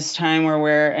in this time where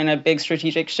we're in a big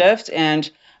strategic shift. And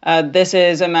this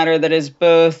is a matter that is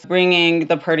both bringing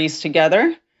the parties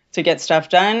together to get stuff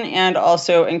done and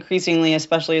also increasingly,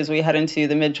 especially as we head into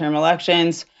the midterm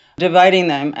elections, dividing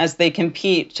them as they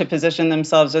compete to position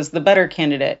themselves as the better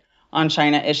candidate on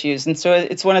China issues. And so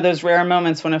it's one of those rare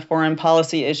moments when a foreign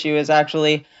policy issue is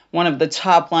actually one of the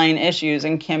top line issues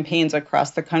in campaigns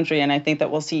across the country. And I think that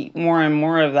we'll see more and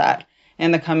more of that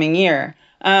in the coming year.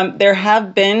 There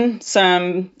have been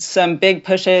some big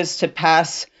pushes to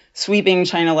pass sweeping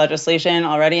China legislation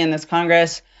already in this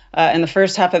Congress. In the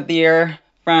first half of the year,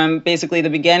 from basically the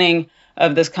beginning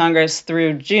of this Congress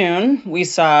through June, we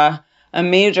saw a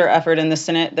major effort in the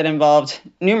Senate that involved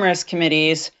numerous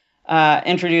committees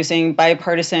introducing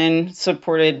bipartisan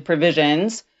supported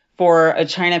provisions for a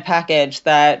China package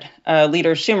that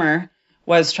Leader Schumer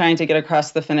was trying to get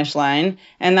across the finish line.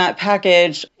 And that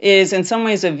package is in some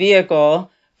ways a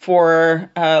vehicle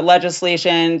for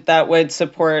legislation that would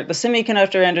support the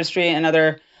semiconductor industry and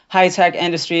other high-tech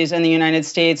industries in the United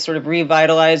States, sort of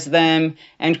revitalize them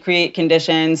and create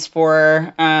conditions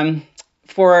for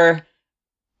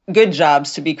good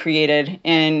jobs to be created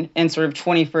in sort of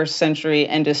 21st century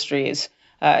industries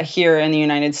here in the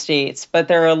United States. But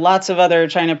there are lots of other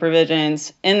China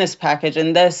provisions in this package,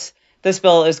 and this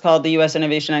bill is called the U.S.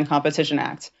 Innovation and Competition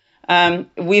Act.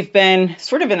 We've been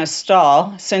sort of in a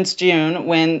stall since June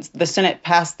when the Senate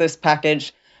passed this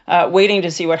package, waiting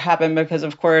to see what happened because,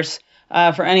 of course,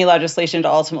 for any legislation to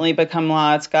ultimately become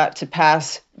law, it's got to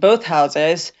pass both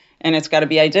houses and it's got to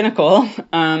be identical,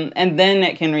 and then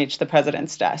it can reach the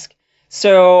president's desk.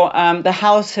 So the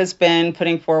House has been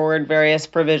putting forward various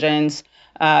provisions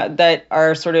that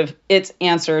are sort of its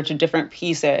answer to different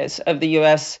pieces of the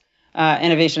U.S.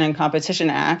 Innovation and Competition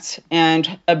Act.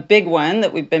 And a big one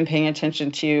that we've been paying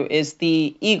attention to is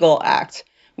the EAGLE Act,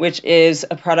 which is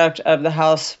a product of the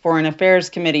House Foreign Affairs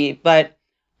Committee. But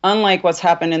unlike what's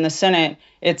happened in the Senate,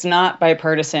 it's not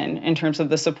bipartisan in terms of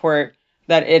the support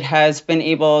that it has been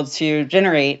able to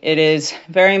generate. It is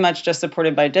very much just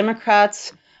supported by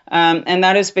Democrats. And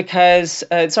that is because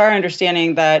it's our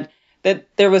understanding that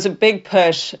there was a big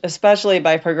push, especially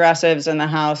by progressives in the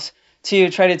House,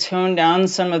 to try to tone down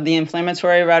some of the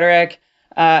inflammatory rhetoric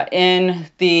in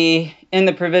the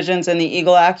provisions in the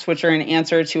EAGLE Act, which are an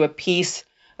answer to a piece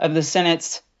of the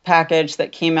Senate's package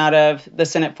that came out of the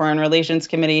Senate Foreign Relations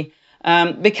Committee,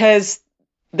 because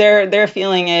their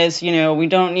feeling is, we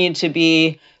don't need to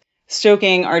be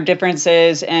stoking our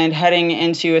differences and heading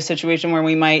into a situation where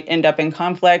we might end up in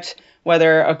conflict,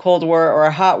 whether a Cold War or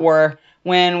a hot war,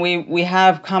 when we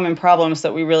have common problems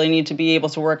that we really need to be able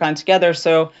to work on together.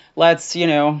 So let's,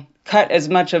 cut as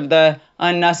much of the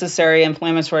unnecessary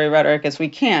inflammatory rhetoric as we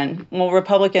can. Well,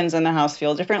 Republicans in the House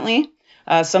feel differently.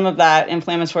 Some of that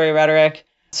inflammatory rhetoric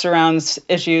surrounds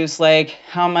issues like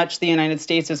how much the United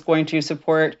States is going to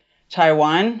support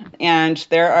Taiwan. And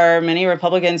there are many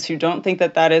Republicans who don't think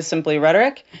that that is simply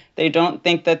rhetoric. They don't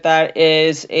think that that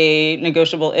is a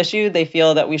negotiable issue. They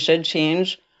feel that we should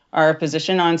change our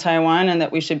position on Taiwan and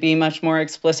that we should be much more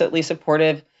explicitly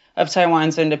supportive of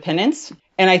Taiwan's independence.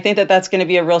 And I think that that's going to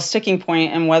be a real sticking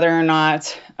point in whether or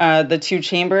not the two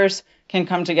chambers can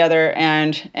come together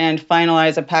and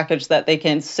finalize a package that they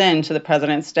can send to the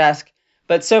president's desk.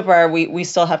 But so far, we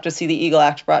still have to see the EAGLE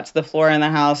Act brought to the floor in the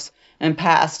House and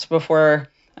passed before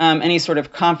any sort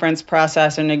of conference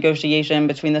process and negotiation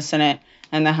between the Senate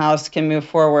and the House can move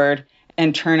forward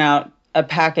and turn out a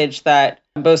package that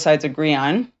both sides agree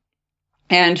on.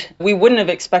 And we wouldn't have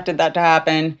expected that to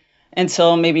happen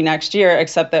until maybe next year,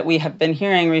 except that we have been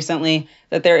hearing recently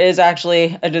that there is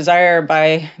actually a desire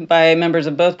by members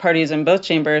of both parties in both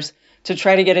chambers to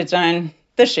try to get it done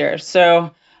this year.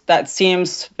 So that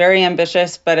seems very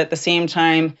ambitious, but at the same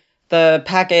time the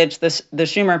package, the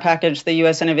Schumer package, the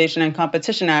U.S. Innovation and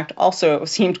Competition Act, also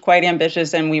seemed quite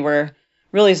ambitious, and we were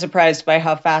really surprised by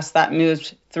how fast that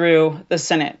moved through the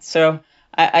Senate. So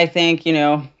I think,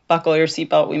 buckle your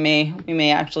seatbelt. We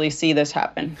may actually see this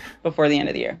happen before the end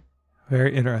of the year.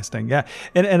 Very interesting. Yeah.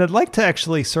 And I'd like to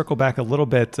actually circle back a little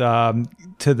bit to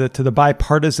the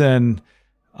bipartisan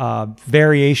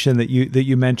variation that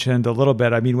you mentioned a little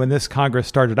bit. I mean, when this Congress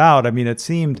started out, I mean, it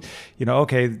seemed,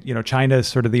 China is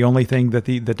sort of the only thing that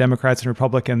the Democrats and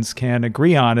Republicans can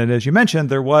agree on. And as you mentioned,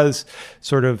 there was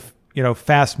sort of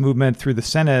fast movement through the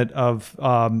Senate of,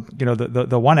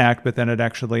 the One Act, but then it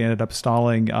actually ended up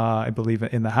stalling, I believe,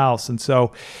 in the House. And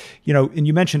so, and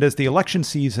you mentioned as the election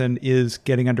season is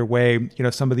getting underway,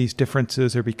 some of these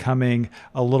differences are becoming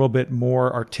a little bit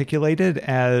more articulated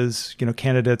as,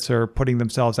 candidates are putting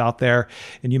themselves out there.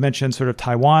 And you mentioned sort of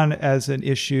Taiwan as an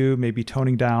issue, maybe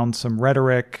toning down some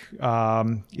rhetoric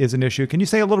is an issue. Can you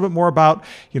say a little bit more about,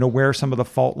 where some of the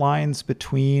fault lines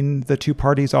between the two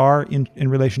parties are in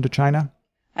relation to China?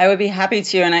 I would be happy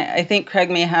to. And I think Craig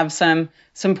may have some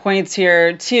points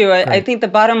here too. I think the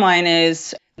bottom line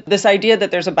is this idea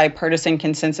that there's a bipartisan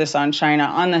consensus on China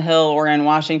on the Hill or in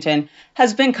Washington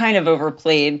has been kind of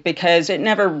overplayed, because it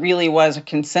never really was a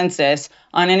consensus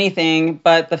on anything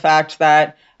but the fact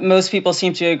that most people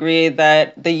seem to agree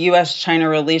that the U.S.-China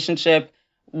relationship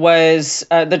was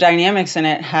the dynamics in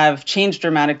it have changed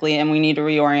dramatically, and we need to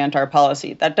reorient our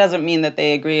policy. That doesn't mean that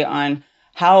they agree on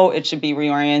how it should be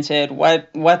reoriented,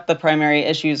 what the primary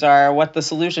issues are, what the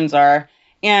solutions are.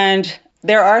 And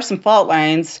there are some fault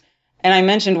lines, and I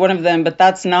mentioned one of them, but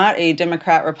that's not a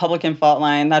Democrat-Republican fault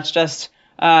line. That's just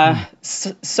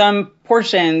some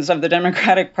portions of the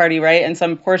Democratic Party, right, and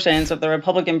some portions of the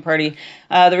Republican Party.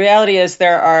 The reality is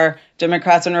there are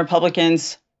Democrats and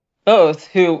Republicans both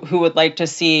who would like to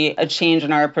see a change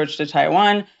in our approach to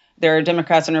Taiwan. There are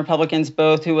Democrats and Republicans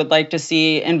both who would like to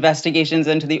see investigations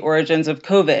into the origins of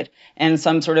COVID and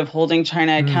some sort of holding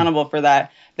China accountable for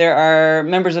that. There are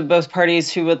members of both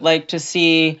parties who would like to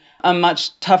see a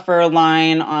much tougher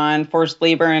line on forced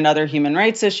labor and other human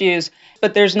rights issues.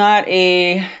 But there's not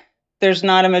a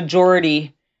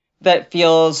majority that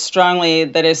feels strongly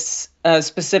that is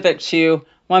specific to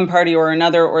one party or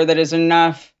another, or that is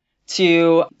enough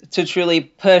to truly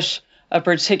push a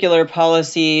particular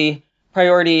policy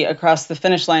priority across the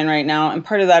finish line right now. And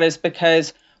part of that is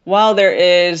because while there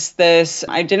is this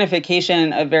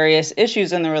identification of various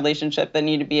issues in the relationship that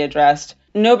need to be addressed,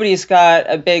 nobody's got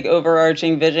a big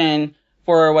overarching vision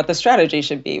for what the strategy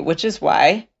should be, which is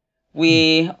why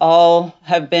we all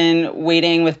have been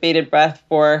waiting with bated breath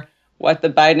for what the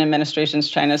Biden administration's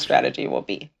China strategy will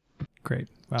be. Great.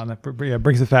 Wow, that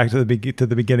brings us back to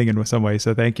the beginning in some ways.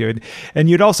 So thank you. And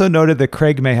you'd also noted that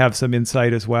Craig may have some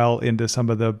insight as well into some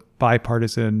of the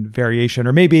bipartisan variation,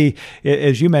 or maybe,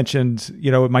 as you mentioned,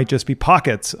 it might just be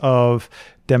pockets of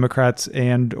Democrats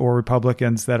and or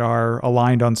Republicans that are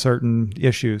aligned on certain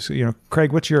issues.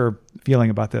 Craig, what's your feeling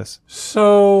about this?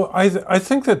 So I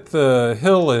think that the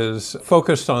Hill is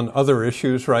focused on other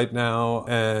issues right now.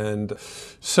 And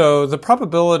so the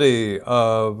probability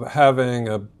of having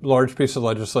a large piece of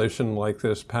legislation like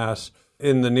this pass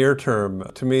in the near term,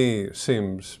 to me,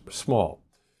 seems small.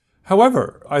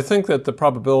 However, I think that the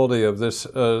probability of this,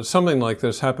 something like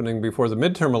this happening before the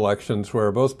midterm elections,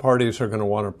 where both parties are going to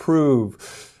want to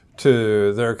prove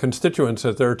to their constituents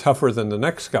that they're tougher than the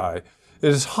next guy,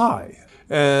 is high.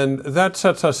 And that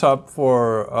sets us up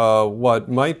for what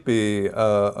might be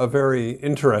a very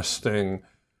interesting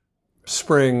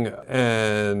spring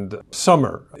and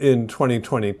summer in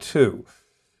 2022.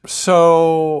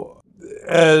 So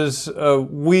as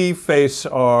we face the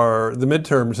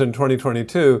midterms in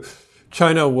 2022,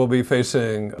 China will be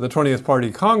facing the 20th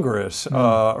Party Congress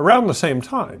around the same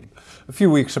time, a few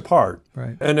weeks apart.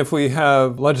 Right. And if we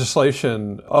have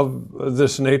legislation of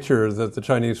this nature that the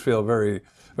Chinese feel very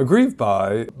aggrieved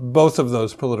by, both of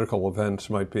those political events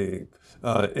might be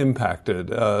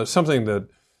impacted. Something that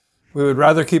we would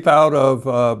rather keep out of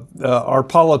our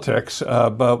politics,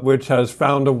 but which has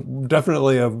found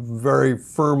definitely a very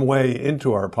firm way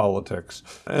into our politics.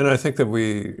 And I think that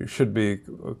we should be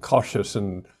cautious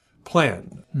and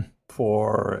plan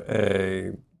for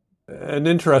an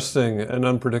interesting and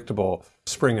unpredictable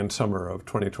spring and summer of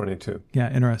 2022.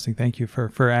 Yeah, interesting. Thank you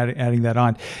for adding that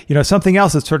on. Something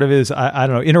else that sort of is, I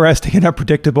don't know, interesting and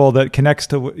unpredictable that connects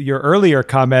to your earlier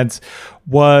comments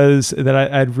was that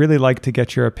I'd really like to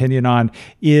get your opinion on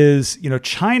is,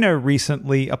 China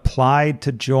recently applied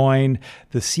to join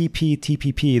the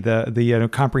CPTPP, the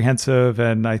comprehensive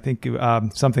and I think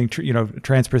something,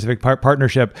 Trans-Pacific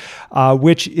Partnership,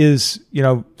 which is,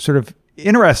 sort of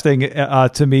interesting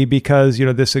to me because,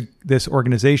 this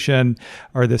organization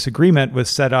or this agreement was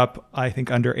set up, I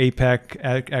think, under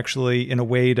APEC actually in a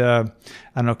way to,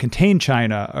 contain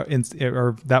China,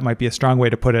 or that might be a strong way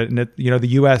to put it. And, the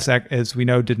U.S., as we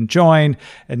know, didn't join,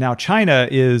 and now China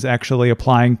is actually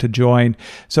applying to join.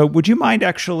 So would you mind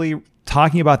actually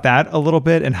talking about that a little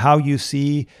bit and how you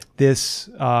see this,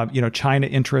 China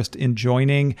interest in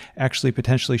joining actually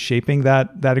potentially shaping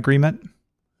that agreement?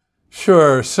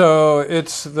 Sure. So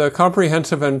it's the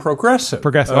Comprehensive and Progressive.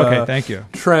 Okay, thank you.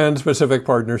 Trans-Pacific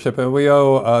Partnership, and we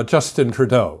owe Justin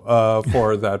Trudeau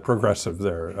for that progressive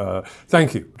there.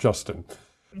 Thank you, Justin.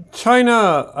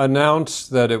 China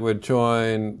announced that it would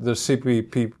join the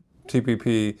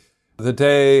CPTPP the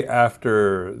day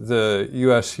after the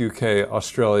US, UK,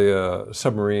 Australia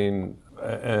submarine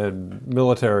and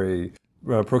military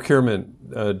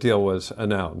procurement deal was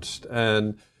announced.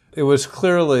 And it was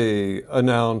clearly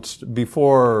announced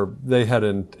before they had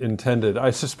intended. I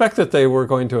suspect that they were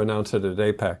going to announce it at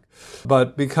APEC.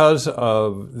 But because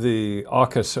of the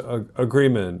AUKUS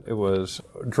agreement, it was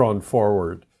drawn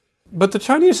forward. But the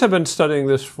Chinese have been studying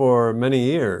this for many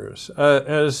years.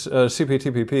 As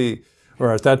CPTPP,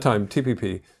 or at that time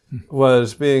TPP,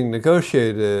 was being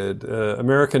negotiated,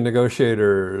 American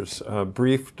negotiators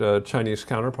briefed Chinese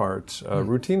counterparts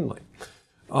routinely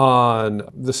on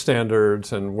the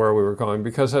standards and where we were going,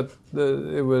 because it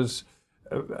was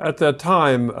at that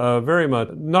time very much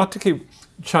not to keep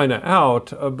China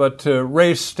out, but to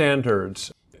raise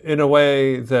standards in a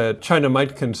way that China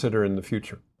might consider in the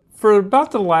future. For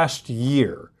about the last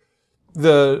year,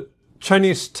 the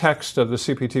Chinese text of the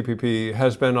CPTPP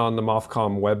has been on the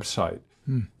MOFCOM website.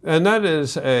 And that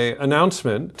is an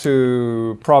announcement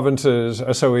to provinces,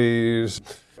 SOEs,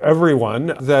 everyone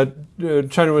that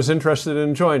China was interested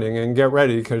in joining, and get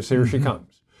ready because here she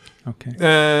comes. Okay.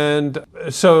 And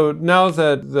so now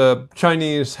that the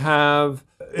Chinese have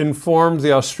informed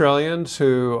the Australians,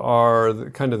 who are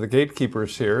kind of the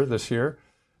gatekeepers here this year,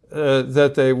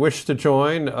 that they wish to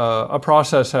join, a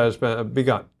process has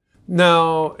begun.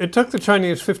 Now, it took the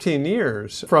Chinese 15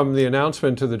 years from the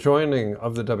announcement to the joining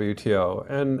of the WTO.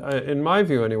 And in my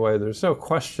view, anyway, there's no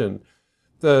question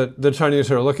that the Chinese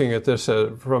are looking at this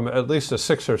from at least a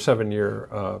 6 or 7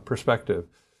 year perspective.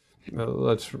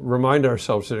 Let's remind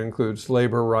ourselves it includes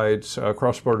labor rights,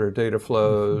 cross-border data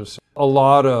flows, a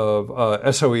lot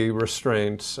of SOE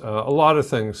restraints, a lot of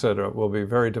things that will be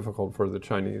very difficult for the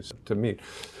Chinese to meet.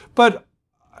 But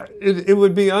it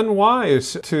would be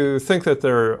unwise to think that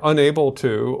they're unable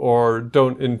to or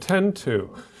don't intend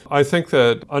to. I think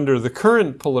that under the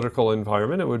current political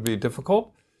environment, it would be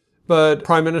difficult. But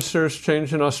prime ministers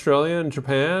change in Australia and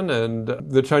Japan, and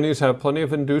the Chinese have plenty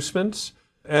of inducements.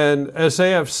 And as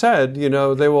they have said, they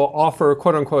will offer,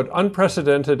 quote unquote,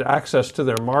 unprecedented access to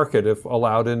their market if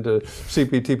allowed into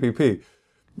CPTPP.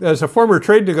 As a former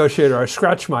trade negotiator, I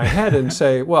scratch my head and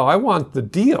say, well, I want the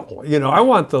deal. I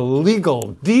want the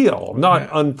legal deal, not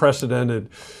unprecedented,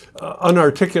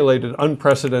 unarticulated,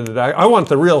 unprecedented. I want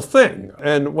the real thing.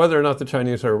 And whether or not the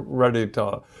Chinese are ready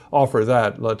to offer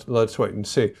that, let's wait and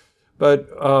see. But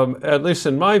at least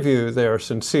in my view, they are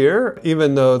sincere,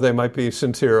 even though they might be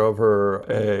sincere over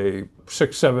a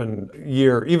 6-7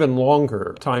 year, even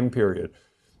longer time period.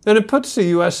 And it puts the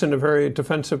U.S. in a very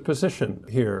defensive position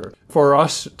here. For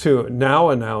us to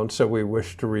now announce that we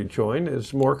wish to rejoin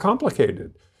is more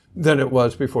complicated than it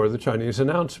was before the Chinese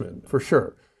announcement, for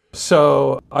sure.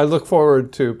 So I look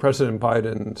forward to President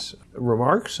Biden's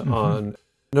remarks on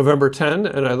November 10,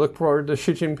 and I look forward to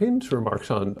Xi Jinping's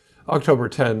remarks on October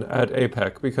 10 at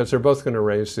APEC, because they're both going to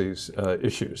raise these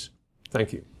issues.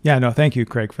 Thank you. Yeah, no, thank you,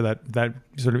 Craig, for that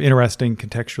sort of interesting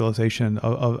contextualization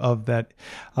of that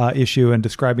issue and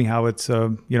describing how it's,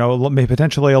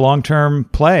 potentially a long-term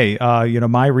play.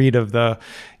 My read of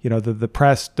the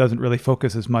press doesn't really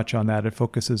focus as much on that. It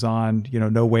focuses on,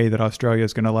 no way that Australia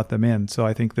is going to let them in. So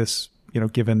I think this,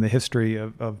 given the history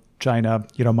of China,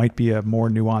 might be a more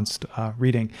nuanced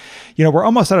reading. We're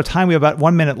almost out of time. We have about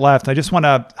 1 minute left. I just want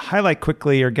to highlight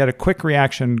quickly or get a quick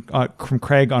reaction from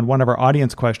Craig on one of our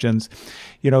audience questions.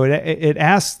 It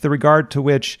asks the regard to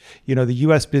which, the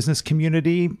U.S. business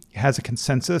community has a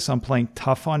consensus on playing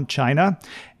tough on China.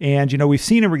 And, we've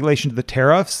seen in relation to the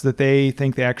tariffs that they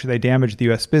think they damage the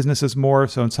U.S. businesses more.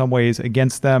 So in some ways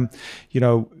against them,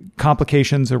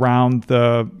 complications around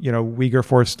the, Uyghur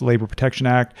Forced Labor Protection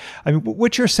Act. I mean,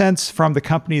 what's your sense from the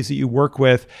companies that you work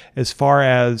with as far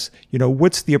as,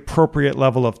 what's the appropriate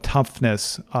level of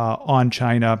toughness on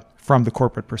China from the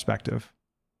corporate perspective?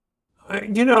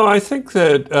 I think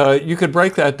that you could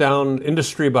break that down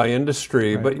industry by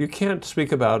industry, but you can't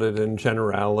speak about it in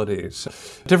generalities.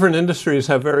 Different industries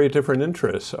have very different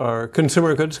interests. Our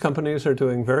consumer goods companies are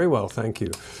doing very well, thank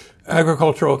you.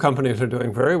 Agricultural companies are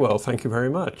doing very well, thank you very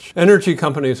much. Energy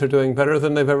companies are doing better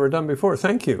than they've ever done before,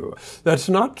 thank you. That's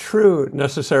not true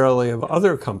necessarily of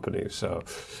other companies.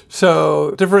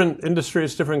 So different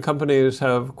industries, different companies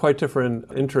have quite different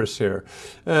interests here.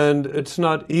 And it's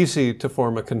not easy to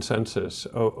form a consensus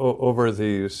over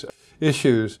these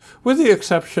issues, with the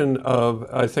exception of,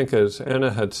 I think as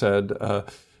Anna had said,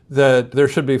 that there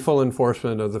should be full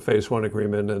enforcement of the Phase 1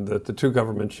 agreement and that the two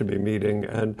governments should be meeting.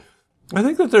 And I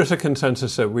think that there's a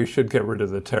consensus that we should get rid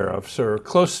of the tariffs, or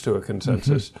close to a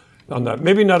consensus on that.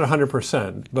 Maybe not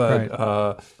 100%,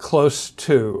 but close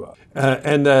to.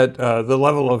 And that the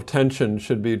level of tension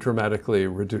should be dramatically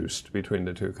reduced between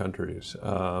the two countries.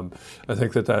 I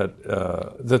think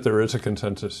that there is a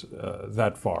consensus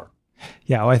that far.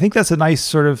 Yeah, well, I think that's a nice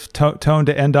sort of tone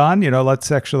to end on.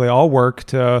 Let's actually all work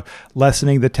to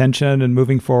lessening the tension and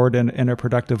moving forward in a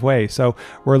productive way. So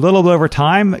we're a little bit over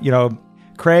time.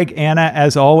 Craig, Anna,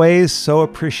 as always, so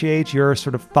appreciate your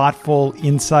sort of thoughtful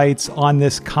insights on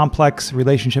this complex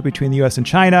relationship between the U.S. and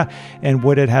China and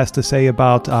what it has to say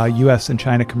about U.S. and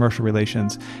China commercial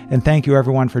relations. And thank you,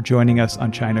 everyone, for joining us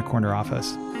on China Corner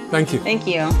Office. Thank you. Thank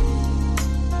you.